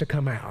wants to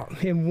come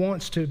out and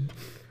wants to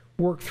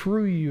work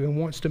through you and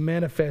wants to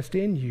manifest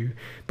in you.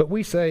 But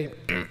we say,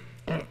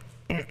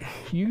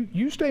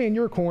 you stay in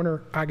your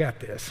corner, I got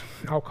this.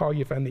 I'll call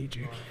you if I need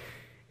you.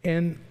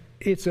 And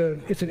it's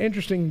an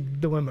interesting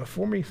dilemma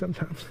for me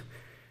sometimes.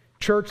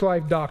 Church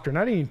life doctrine.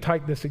 I didn't even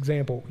type this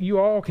example. You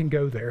all can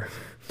go there.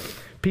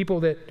 People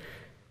that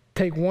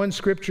take one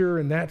scripture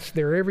and that's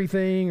their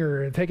everything,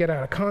 or take it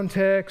out of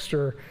context,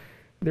 or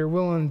they're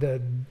willing to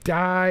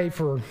die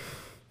for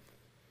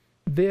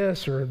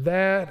this or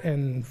that,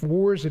 and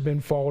wars have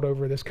been fought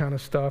over this kind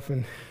of stuff,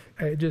 and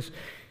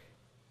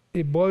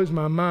it blows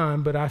my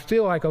mind. But I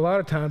feel like a lot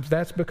of times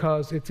that's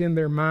because it's in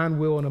their mind,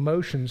 will, and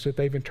emotions that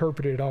they've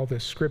interpreted all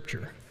this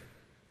scripture.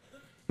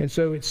 And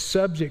so it's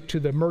subject to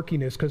the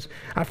murkiness, because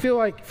I feel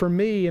like for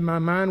me, in my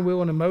mind,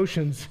 will, and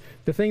emotions,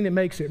 the thing that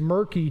makes it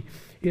murky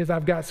is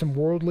I've got some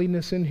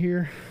worldliness in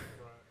here,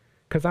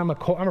 because I'm a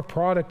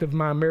product of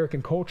my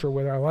American culture,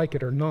 whether I like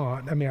it or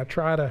not. I mean, I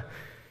try to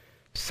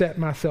set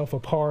myself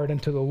apart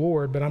unto the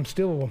Lord, but I'm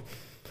still,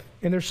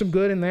 and there's some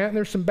good in that, and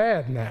there's some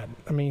bad in that.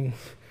 I mean,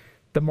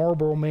 the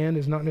Marlboro Man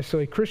is not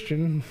necessarily a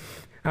Christian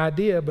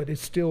idea, but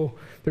it's still,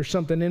 there's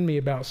something in me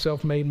about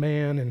self-made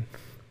man and,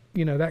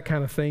 that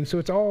kind of thing. So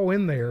it's all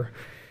in there.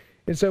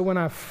 And so when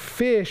I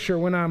fish, or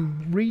when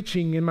I'm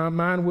reaching in my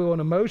mind, will, and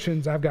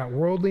emotions, I've got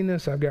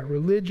worldliness, I've got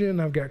religion,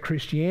 I've got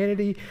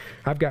Christianity,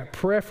 I've got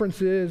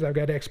preferences, I've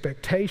got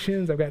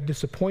expectations, I've got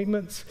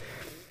disappointments.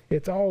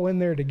 It's all in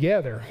there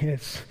together.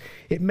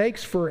 It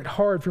makes for it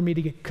hard for me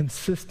to get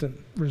consistent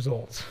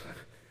results.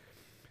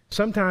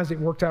 Sometimes it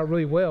works out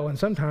really well, and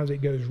sometimes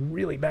it goes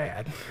really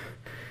bad,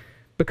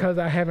 because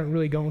I haven't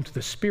really gone to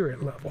the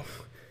Spirit level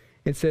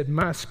and said,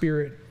 my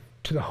spirit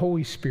to the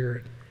Holy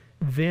Spirit,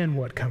 then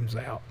what comes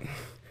out?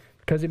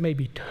 Because it may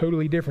be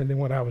totally different than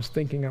what I was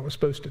thinking I was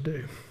supposed to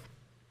do.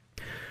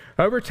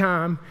 Over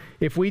time,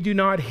 if we do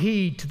not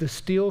heed to the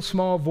still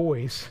small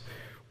voice,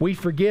 we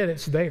forget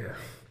it's there.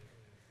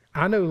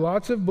 I know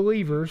lots of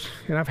believers,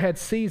 and I've had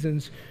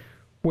seasons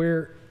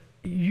where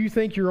you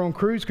think you're on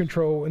cruise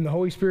control and the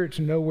Holy Spirit's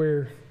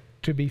nowhere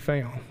to be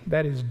found.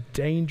 That is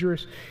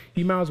dangerous.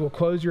 You might as well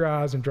close your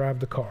eyes and drive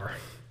the car.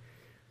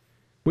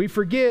 We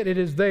forget it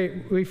is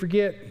there. We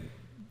forget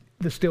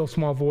the still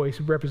small voice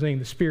representing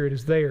the Spirit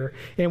is there,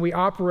 and we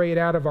operate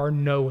out of our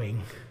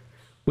knowing.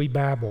 We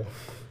babble.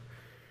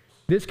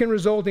 This can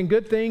result in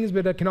good things,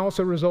 but it can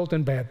also result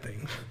in bad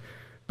things,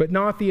 but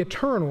not the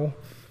eternal,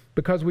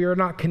 because we are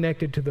not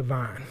connected to the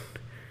vine.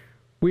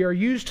 We are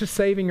used to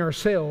saving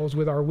ourselves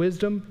with our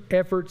wisdom,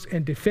 efforts,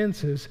 and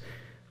defenses.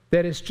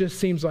 That it just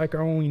seems like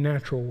our only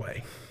natural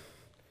way.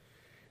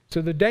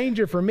 So the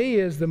danger for me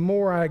is the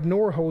more I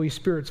ignore Holy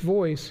Spirit's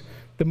voice,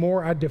 the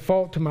more I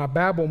default to my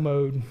babble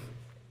mode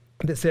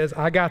that says,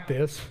 I got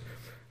this,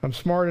 I'm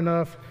smart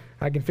enough,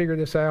 I can figure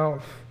this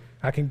out,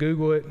 I can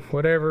Google it,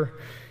 whatever,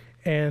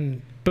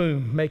 and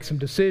boom, make some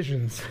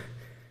decisions.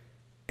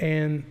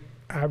 And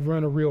I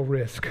run a real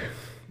risk.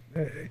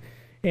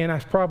 And I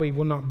probably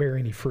will not bear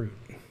any fruit.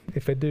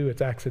 If I do,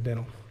 it's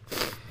accidental.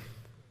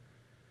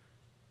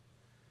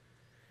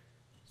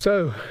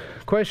 So,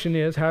 question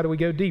is, how do we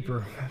go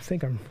deeper? I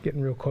think I'm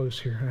getting real close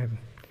here. I have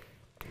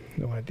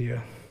no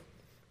idea.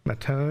 My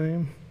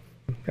time.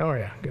 Oh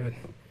yeah, good.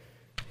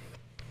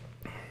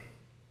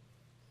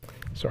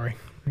 Sorry,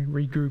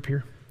 regroup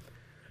here.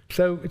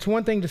 So it's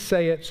one thing to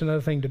say it, it's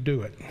another thing to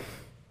do it,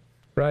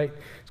 right?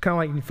 It's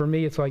kind of like, for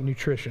me, it's like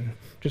nutrition.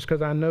 Just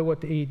because I know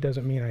what to eat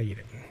doesn't mean I eat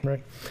it,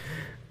 right?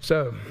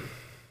 So,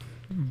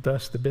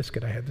 thus the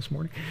biscuit I had this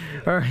morning.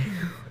 All right.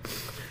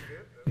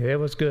 Yeah, it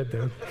was good,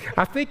 though.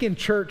 I think in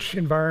church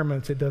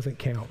environments, it doesn't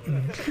count.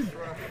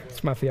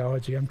 It's my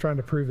theology. I'm trying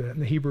to prove that in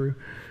the Hebrew.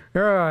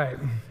 All right.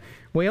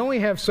 We only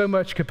have so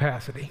much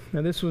capacity.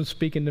 Now, this one's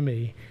speaking to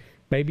me.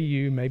 Maybe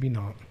you, maybe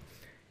not.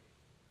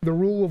 The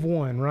rule of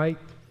one, right?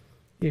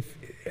 I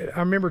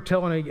remember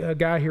telling a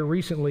guy here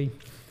recently,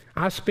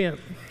 I spent,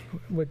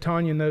 what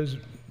Tanya knows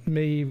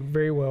me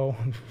very well,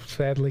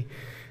 sadly,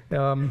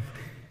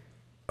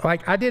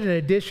 like I did an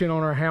addition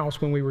on our house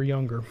when we were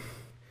younger.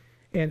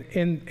 And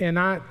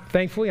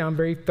I'm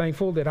very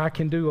thankful that I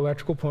can do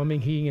electrical,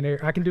 plumbing, heating, and air.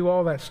 I can do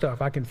all that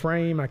stuff. I can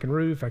frame, I can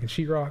roof, I can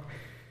sheetrock.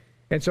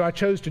 And so I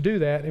chose to do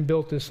that and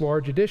built this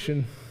large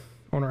addition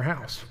on our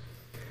house.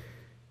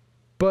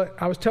 But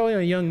I was telling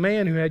a young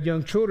man who had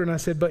young children, I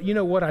said, but you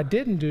know what I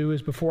didn't do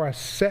is before I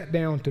sat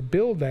down to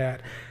build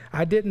that,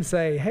 I didn't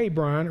say, hey,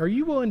 Brian, are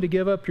you willing to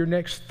give up your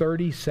next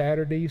 30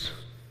 Saturdays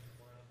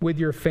with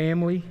your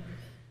family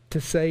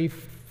to save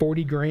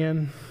 40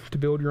 grand to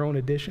build your own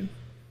addition?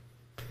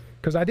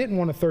 Because I didn't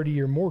want a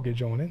 30-year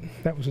mortgage on it.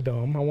 That was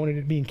dumb. I wanted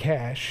it to be in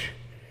cash.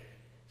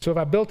 So if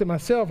I built it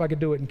myself, I could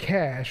do it in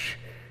cash.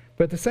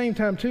 But at the same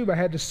time, too, I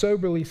had to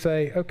soberly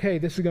say, okay,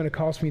 this is going to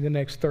cost me the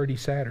next 30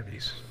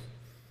 Saturdays.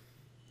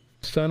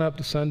 Sun up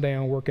to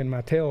sundown, working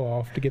my tail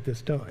off to get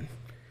this done.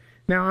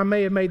 Now, I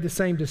may have made the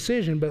same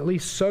decision, but at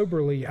least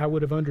soberly, I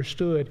would have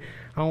understood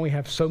I only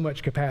have so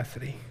much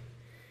capacity.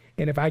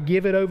 And if I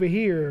give it over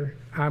here,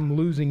 I'm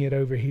losing it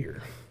over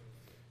here.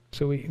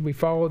 So we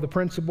follow the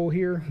principle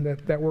here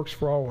that works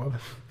for all of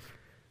us.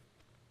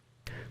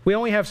 We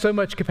only have so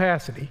much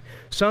capacity.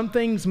 Some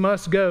things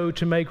must go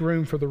to make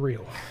room for the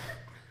real.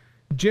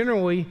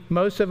 Generally,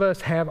 most of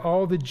us have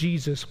all the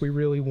Jesus we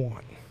really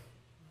want.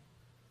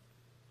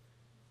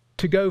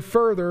 To go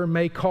further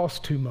may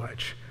cost too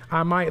much.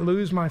 I might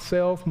lose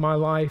myself, my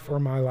life, or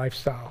my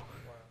lifestyle.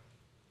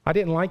 I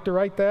didn't like to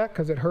write that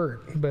because it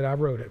hurt, but I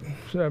wrote it.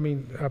 So,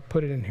 I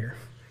put it in here.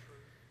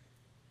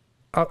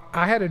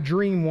 I had a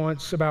dream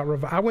once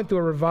about I went through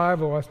a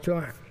revival.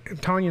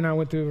 Tanya and I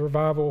went through a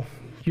revival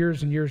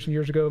years and years and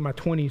years ago in my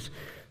 20s.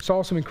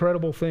 Saw some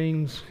incredible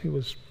things.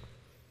 It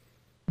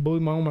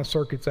blew all my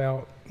circuits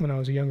out when I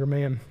was a younger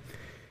man.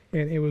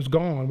 And it was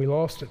gone. We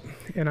lost it.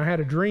 And I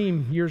had a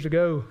dream years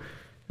ago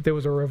there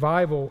was a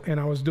revival and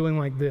I was doing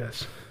like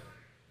this.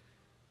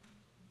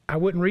 I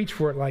wouldn't reach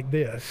for it like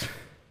this.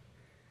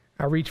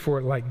 I reached for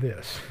it like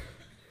this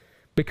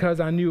because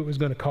I knew it was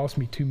going to cost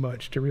me too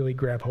much to really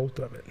grab hold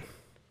of it.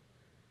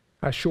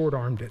 I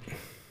short-armed it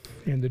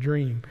in the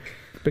dream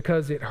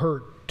because it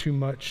hurt too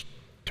much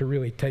to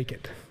really take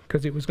it,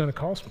 because it was going to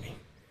cost me,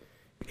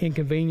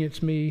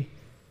 inconvenience me,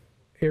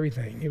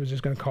 everything. It was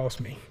just going to cost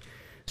me.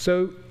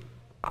 So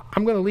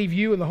I'm going to leave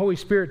you and the Holy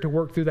Spirit to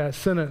work through that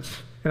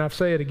sentence, and I'll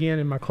say it again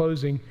in my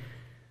closing.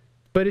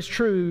 But it's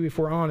true, if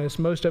we're honest,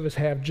 most of us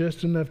have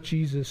just enough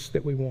Jesus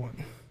that we want.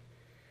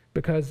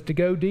 Because to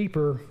go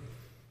deeper,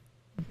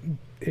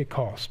 it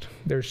costs.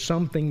 There's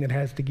something that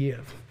has to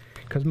give.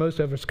 Because most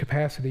of us'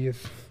 capacity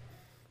is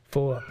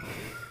full up.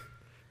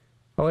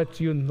 I'll let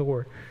you and the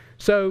Lord.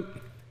 So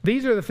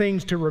these are the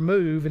things to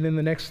remove, and then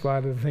the next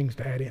slide are the things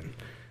to add in.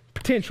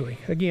 Potentially.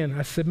 Again,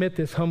 I submit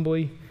this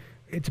humbly.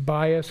 It's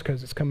biased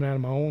because it's coming out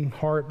of my own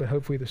heart, but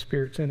hopefully the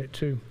Spirit's in it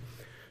too.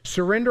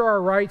 Surrender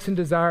our rights and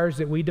desires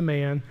that we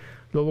demand.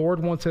 The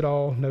Lord wants it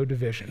all, no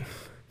division.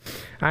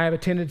 I have a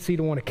tendency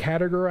to want to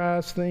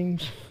categorize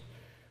things.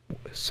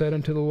 Said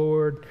unto the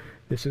Lord,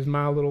 this is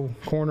my little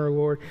corner,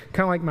 Lord.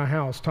 Kind of like my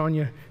house.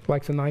 Tanya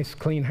likes a nice,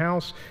 clean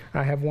house.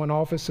 I have one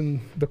office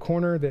in the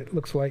corner that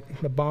looks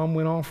like the bomb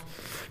went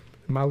off.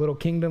 My little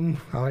kingdom,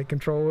 I like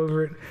control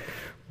over it.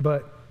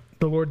 But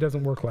the Lord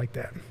doesn't work like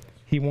that.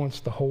 He wants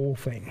the whole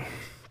thing.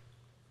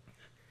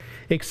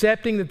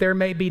 Accepting that there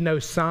may be no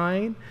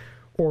sign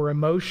or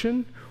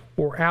emotion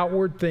or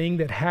outward thing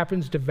that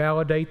happens to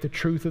validate the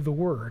truth of the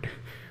Word.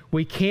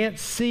 We can't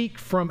seek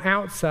from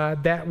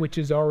outside that which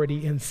is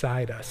already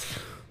inside us.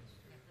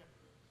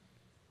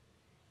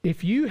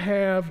 If you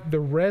have the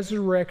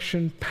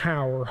resurrection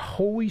power,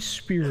 Holy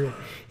Spirit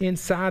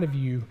inside of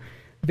you,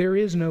 there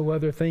is no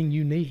other thing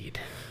you need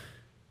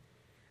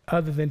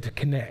other than to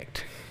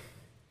connect.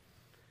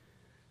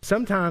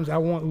 Sometimes I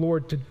want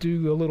Lord to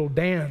do a little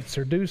dance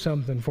or do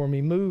something for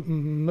me.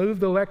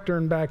 Move the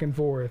lectern back and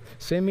forth.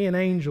 Send me an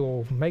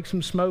angel. Make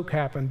some smoke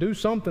happen. Do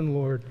something,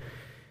 Lord.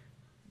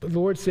 But the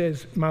Lord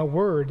says, my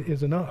word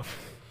is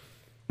enough.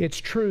 It's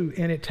true,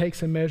 and it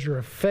takes a measure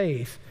of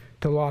faith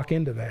to lock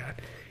into that.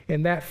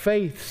 And that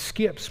faith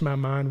skips my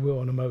mind, will,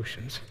 and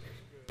emotions.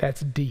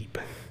 That's deep,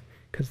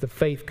 because the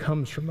faith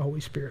comes from the Holy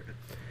Spirit.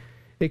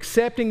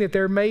 Accepting that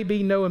there may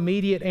be no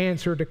immediate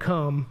answer to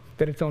come,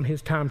 that it's on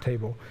His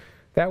timetable.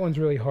 That one's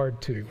really hard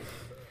too.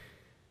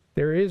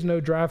 There is no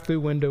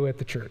drive-through window at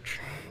the church,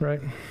 right?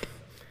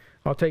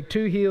 I'll take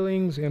 2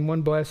 healings and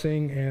 1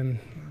 blessing and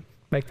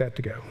make that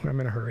to go. I'm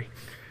in a hurry.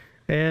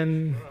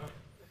 And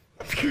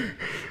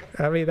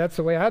I mean, that's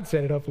the way I'd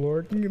set it up,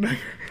 Lord.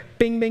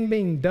 Bing, bing,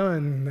 bing,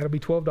 done. That'll be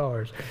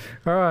 $12.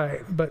 All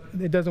right, but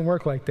it doesn't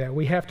work like that.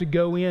 We have to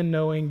go in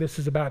knowing this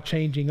is about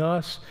changing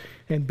us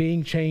and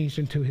being changed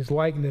into His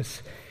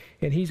likeness.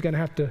 And He's going to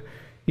have to,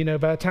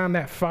 by the time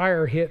that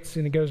fire hits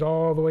and it goes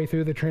all the way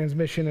through the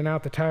transmission and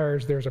out the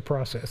tires, there's a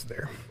process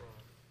there.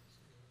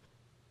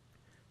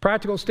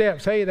 Practical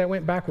steps. Hey, that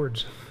went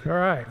backwards. All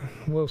right,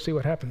 we'll see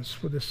what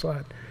happens with this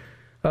slide.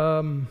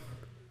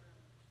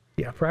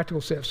 Practical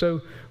steps.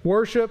 So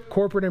worship,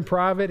 corporate and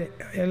private,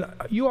 and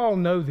you all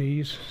know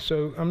these,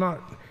 so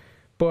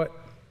but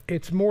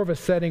it's more of a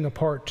setting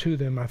apart to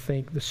them, I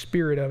think, the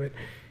spirit of it.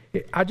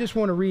 I just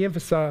want to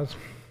reemphasize,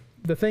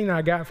 the thing that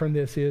I got from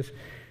this is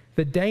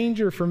the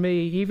danger for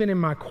me, even in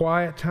my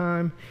quiet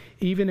time,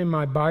 even in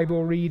my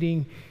Bible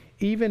reading,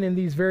 even in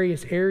these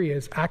various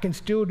areas, I can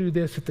still do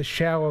this at the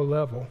shallow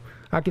level.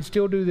 I can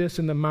still do this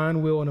in the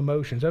mind, will, and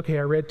emotions. Okay,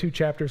 I read 2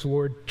 chapters,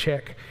 Lord,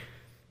 check.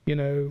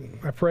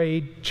 I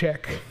prayed,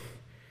 check.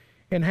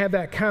 And have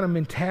that kind of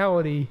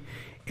mentality,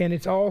 and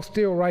it's all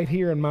still right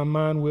here in my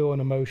mind, will,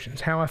 and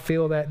emotions. How I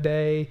feel that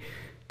day.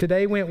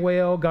 Today went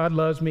well, God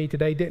loves me.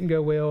 Today didn't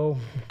go well,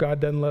 God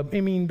doesn't love me.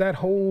 I mean, that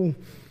whole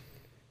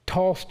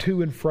tossed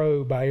to and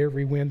fro by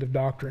every wind of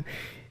doctrine.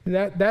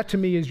 That to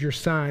me is your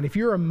sign. If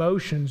your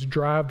emotions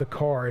drive the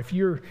car, if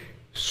you're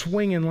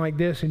swinging like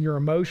this in your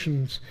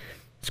emotions,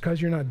 it's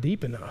because you're not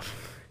deep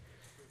enough.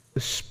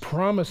 The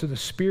promise of the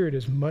Spirit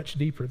is much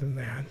deeper than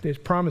that.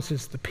 It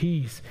promises the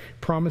peace,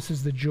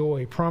 promises the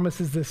joy,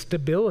 promises the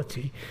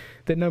stability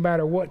that no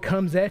matter what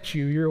comes at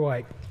you, you're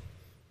like,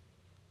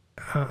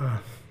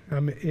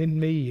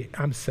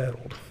 I'm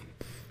settled.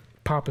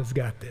 Papa's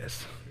got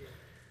this.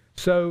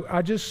 So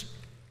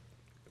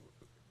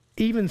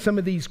even some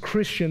of these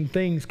Christian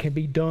things can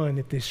be done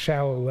at this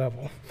shallow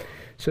level.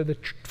 So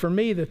for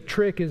me, the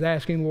trick is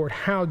asking, Lord,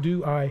 how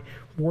do I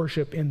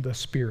worship in the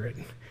Spirit?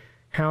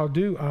 How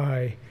do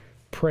I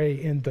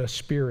pray in the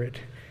Spirit?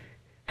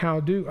 How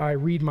do I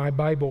read my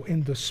Bible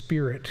in the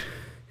Spirit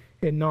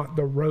and not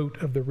the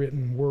rote of the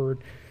written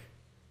word?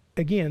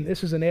 Again,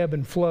 this is an ebb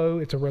and flow.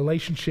 It's a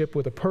relationship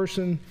with a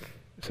person,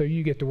 so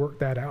you get to work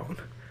that out.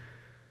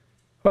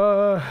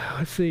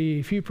 Let's see,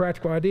 a few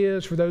practical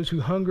ideas for those who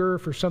hunger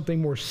for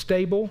something more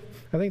stable.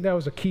 I think that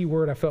was a key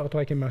word I felt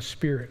like in my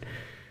spirit.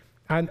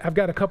 I've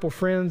got a couple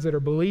friends that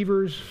are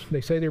believers.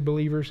 They say they're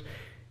believers.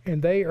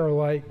 And they are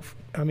like,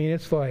 I mean,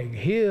 it's like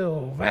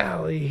hill,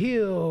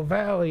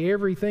 valley,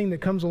 everything that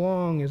comes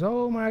along is,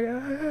 oh my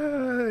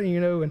God, you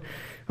know, and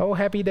oh,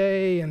 happy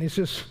day. And it's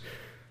just,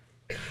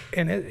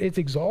 and it's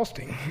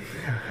exhausting,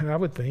 I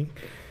would think.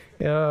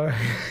 I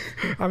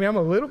mean, I'm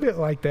a little bit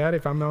like that,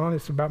 if I'm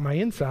honest about my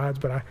insides,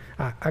 but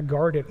I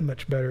guard it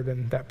much better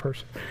than that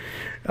person.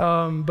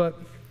 But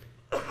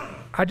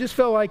I just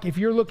felt like if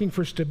you're looking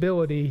for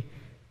stability,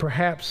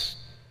 perhaps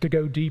to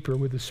go deeper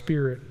with the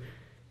Spirit,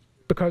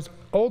 because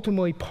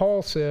ultimately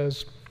Paul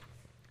says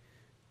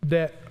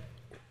that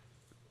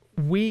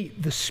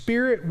the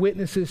Spirit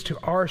witnesses to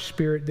our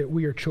spirit that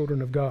we are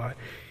children of God.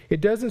 It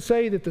doesn't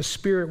say that the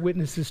Spirit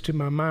witnesses to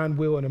my mind,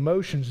 will, and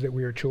emotions that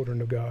we are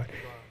children of God.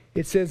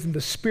 It says the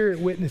Spirit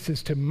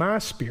witnesses to my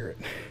spirit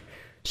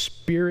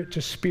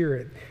to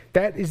spirit.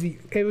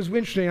 It was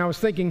interesting. I was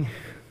thinking,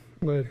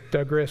 I'm going to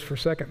digress for a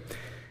second.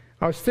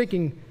 I was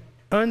thinking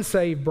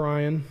unsaved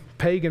Brian,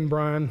 pagan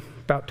Brian,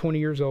 about 20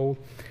 years old,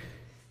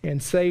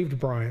 and saved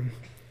Brian.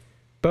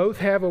 Both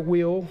have a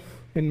will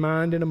and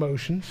mind and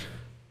emotions.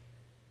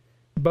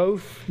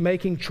 Both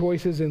making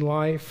choices in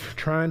life,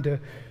 trying to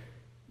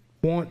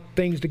want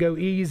things to go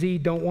easy,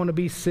 don't want to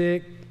be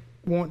sick,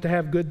 want to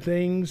have good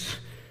things.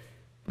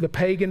 The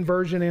pagan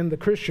version and the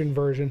Christian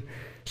version.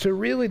 So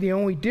really the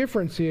only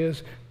difference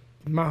is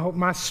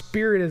my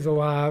spirit is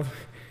alive,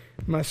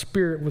 my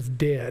spirit was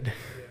dead.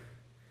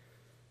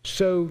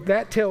 So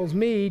that tells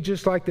me,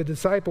 just like the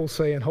disciples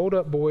saying, hold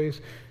up boys,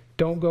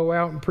 don't go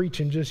out and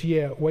preaching just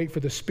yet, wait for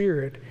the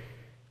Spirit.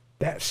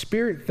 That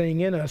spirit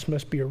thing in us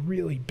must be a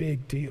really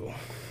big deal.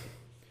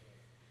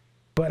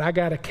 But I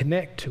got to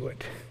connect to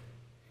it.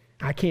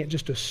 I can't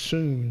just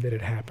assume that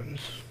it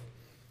happens.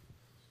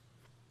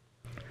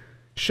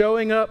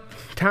 Showing up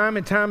time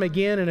and time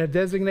again in a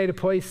designated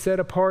place, set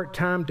apart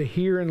time to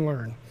hear and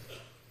learn.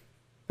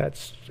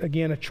 That's,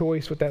 again, a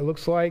choice, what that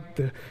looks like.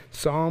 The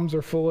Psalms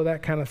are full of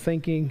that kind of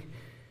thinking.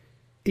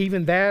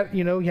 Even that,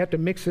 you have to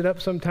mix it up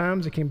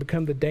sometimes. It can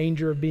become the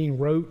danger of being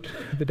rote,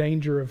 the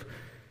danger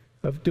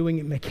of doing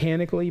it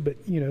mechanically.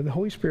 But, the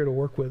Holy Spirit will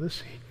work with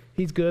us.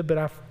 He's good,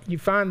 but you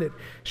find that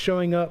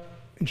showing up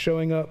and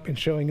showing up and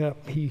showing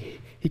up, he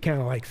kind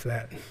of likes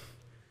that.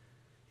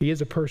 He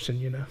is a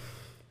person,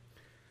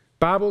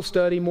 Bible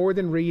study, more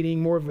than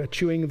reading, more of a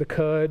chewing of the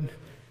cud.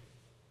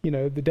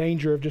 The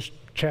danger of just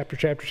chapter,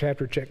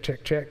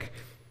 check.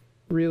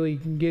 Really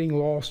getting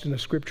lost in a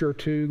scripture or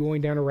two,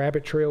 going down a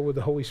rabbit trail with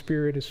the Holy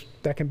Spirit,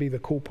 that can be the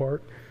cool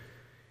part.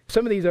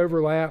 Some of these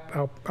overlap.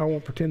 I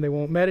won't pretend they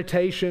won't.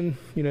 Meditation,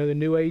 the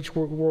New Age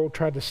world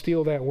tried to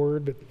steal that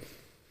word, but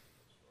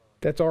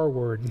that's our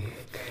word.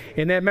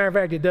 And as a matter of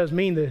fact, it does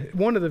mean that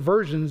one of the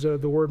versions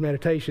of the word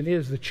meditation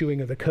is the chewing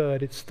of the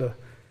cud. It's the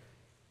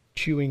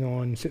chewing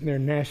on, sitting there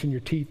gnashing your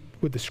teeth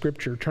with the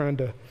scripture, trying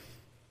to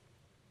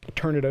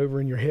turn it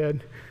over in your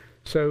head.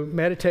 So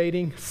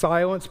meditating,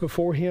 silence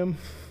before Him,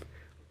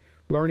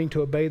 learning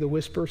to obey the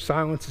whisper.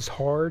 Silence is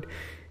hard.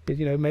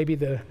 Maybe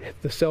the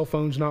cell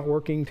phone's not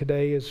working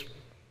today is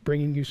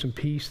bringing you some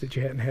peace that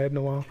you hadn't had in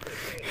a while.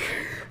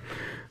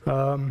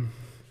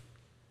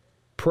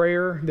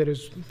 Prayer that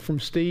is from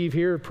Steve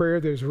here,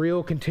 prayer that is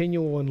real,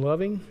 continual, and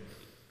loving.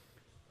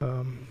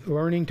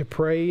 Learning to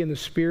pray in the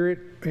Spirit.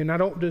 And I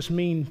don't just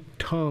mean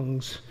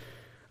tongues.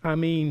 I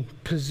mean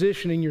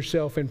positioning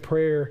yourself in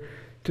prayer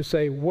to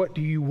say, what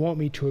do you want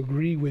me to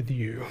agree with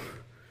you?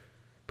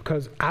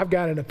 Because I've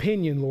got an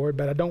opinion, Lord,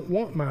 but I don't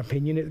want my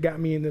opinion. It got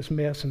me in this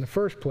mess in the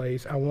first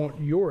place. I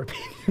want your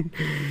opinion.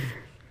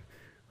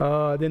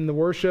 Then the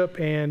worship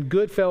and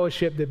good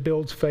fellowship that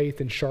builds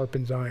faith and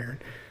sharpens iron.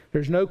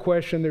 There's no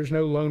question there's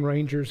no lone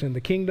rangers in the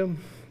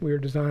kingdom. We are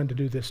designed to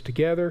do this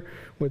together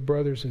with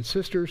brothers and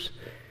sisters.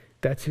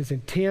 That's His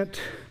intent,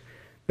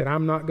 that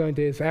I'm not going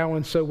to, as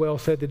Alan so well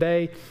said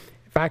today,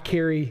 if I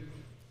carry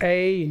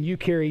A and you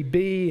carry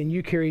B and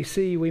you carry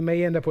C, we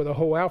may end up with a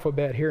whole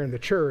alphabet here in the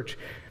church,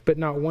 but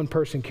not one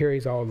person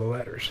carries all the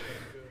letters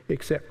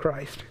except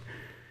Christ.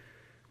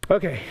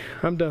 Okay,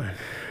 I'm done,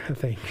 I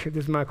think.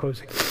 This is my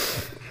closing.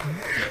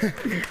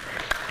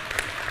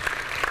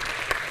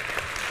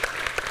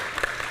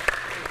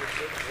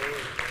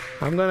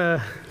 I'm going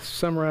to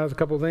summarize a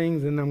couple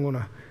things and I'm going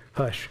to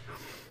hush.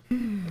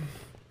 And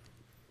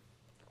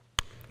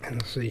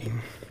let's see,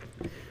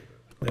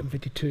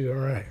 11:52,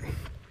 all right.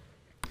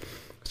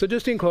 So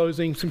just in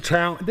closing, some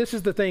challenge. This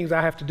is the things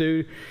I have to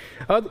do.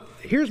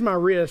 Here's my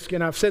risk,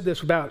 and I've said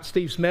this about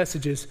Steve's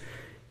messages.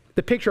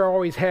 The picture I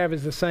always have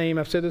is the same.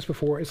 I've said this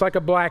before. It's like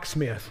a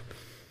blacksmith.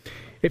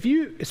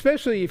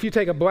 Especially if you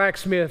take a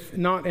blacksmith,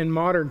 not in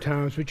modern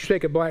times, but you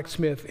take a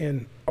blacksmith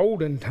in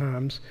olden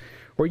times,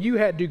 where you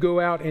had to go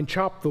out and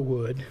chop the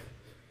wood.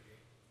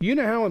 You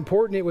know how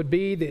important it would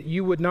be that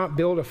you would not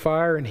build a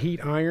fire and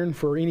heat iron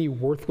for any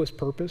worthless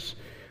purpose?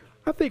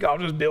 I think I'll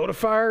just build a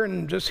fire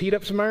and just heat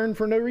up some iron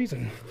for no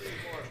reason.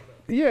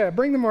 Yeah,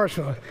 bring the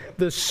marshmallow.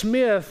 The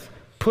smith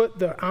put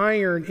the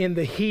iron in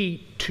the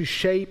heat to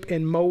shape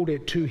and mold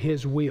it to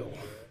his will.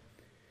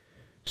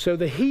 So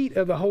the heat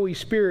of the Holy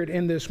Spirit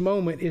in this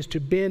moment is to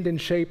bend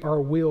and shape our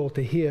will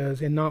to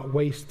His and not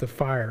waste the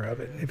fire of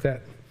it, if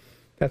that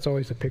That's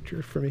always a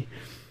picture for me.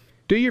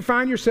 Do you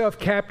find yourself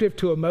captive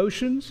to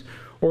emotions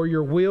or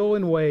your will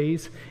and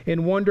ways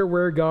and wonder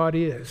where God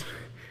is?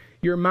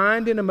 Your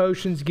mind and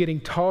emotions getting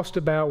tossed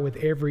about with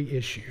every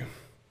issue.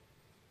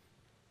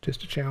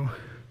 Just a challenge.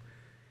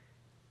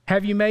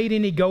 Have you made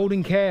any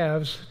golden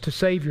calves to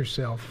save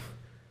yourself,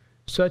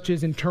 such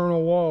as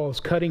internal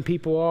walls, cutting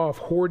people off,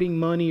 hoarding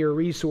money or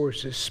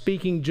resources,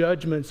 speaking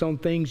judgments on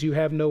things you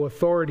have no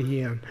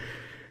authority in?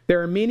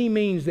 There are many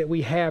means that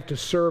we have to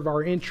serve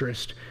our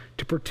interest,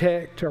 to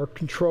protect our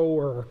control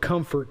or our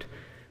comfort.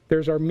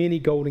 There's our many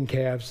golden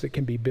calves that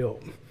can be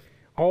built.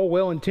 All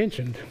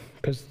well-intentioned,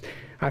 because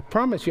I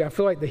promise you, I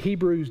feel like the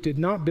Hebrews did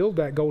not build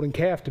that golden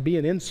calf to be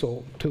an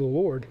insult to the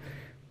Lord.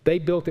 They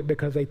built it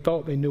because they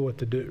thought they knew what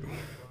to do.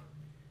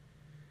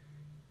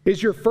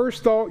 Is your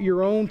first thought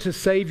your own to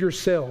save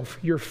yourself,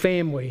 your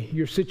family,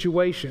 your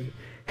situation?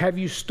 Have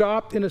you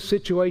stopped in a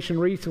situation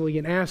recently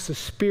and asked the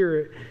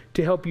Spirit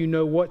to help you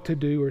know what to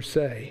do or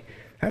say?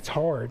 That's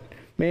hard.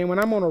 Man, when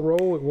I'm on a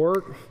roll at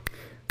work,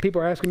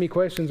 people are asking me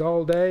questions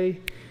all day,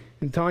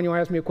 and Tanya will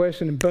ask me a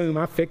question, and boom,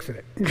 I fix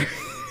it.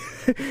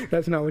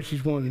 That's not what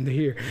she's wanting to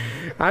hear.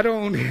 I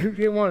don't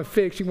want to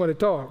fix, you want to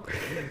talk.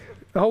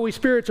 The Holy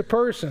Spirit's a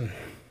person.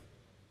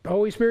 The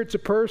Holy Spirit's a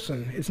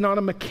person. It's not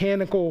a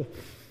mechanical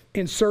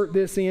insert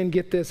this in,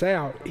 get this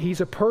out.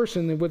 He's a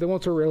person that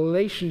wants a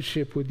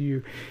relationship with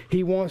you.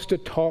 He wants to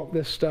talk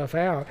this stuff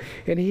out.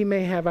 And he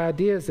may have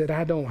ideas that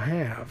I don't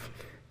have.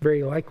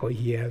 Very likely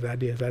he has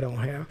ideas I don't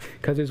have,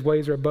 because his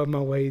ways are above my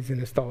ways and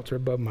his thoughts are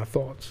above my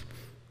thoughts.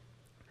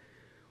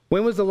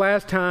 When was the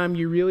last time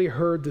you really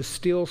heard the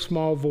still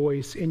small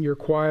voice in your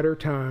quieter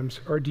times,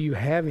 or do you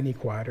have any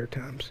quieter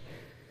times?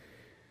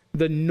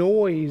 The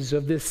noise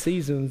of this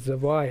seasons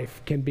of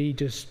life can be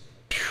just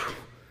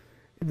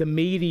the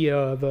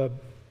media, the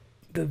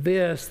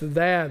this, the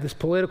that, this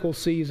political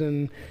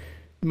season,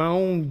 my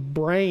own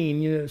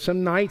brain. You know,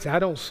 some nights I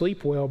don't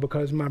sleep well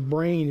because my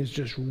brain is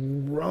just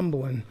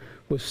rumbling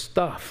with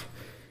stuff.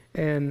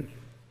 And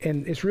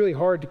it's really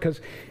hard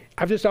because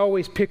I've just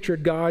always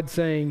pictured God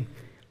saying,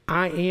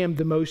 I am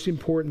the most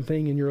important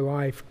thing in your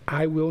life.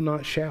 I will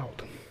not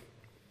shout.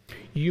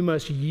 You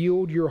must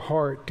yield your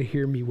heart to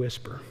hear me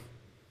whisper.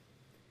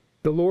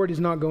 The Lord is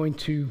not going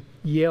to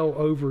yell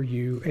over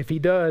you. If he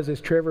does,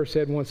 as Trevor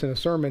said once in a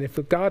sermon, if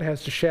God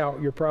has to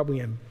shout, you're probably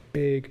in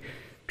big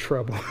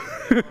trouble.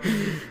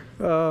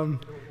 And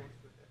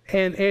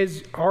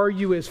are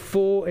you as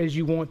full as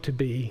you want to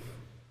be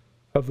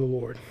of the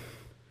Lord?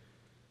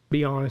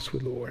 Be honest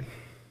with the Lord.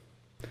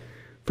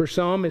 For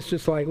some, it's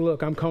just like,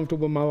 look, I'm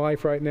comfortable in my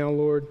life right now,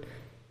 Lord.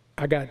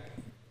 I got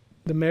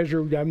the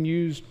measure I'm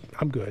used.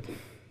 I'm good.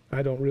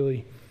 I don't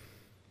really,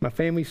 my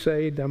family's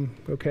saved. I'm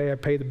okay. I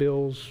pay the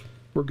bills.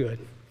 We're good.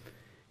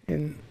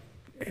 And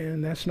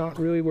that's not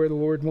really where the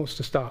Lord wants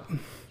to stop.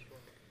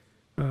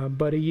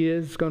 But he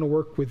is going to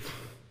work with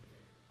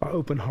an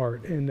open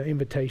heart and the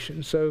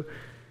invitation. So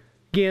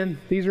again,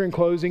 these are in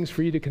closings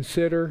for you to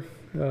consider.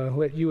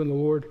 Let you and the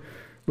Lord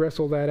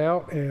wrestle that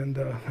out. And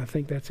I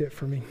think that's it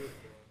for me.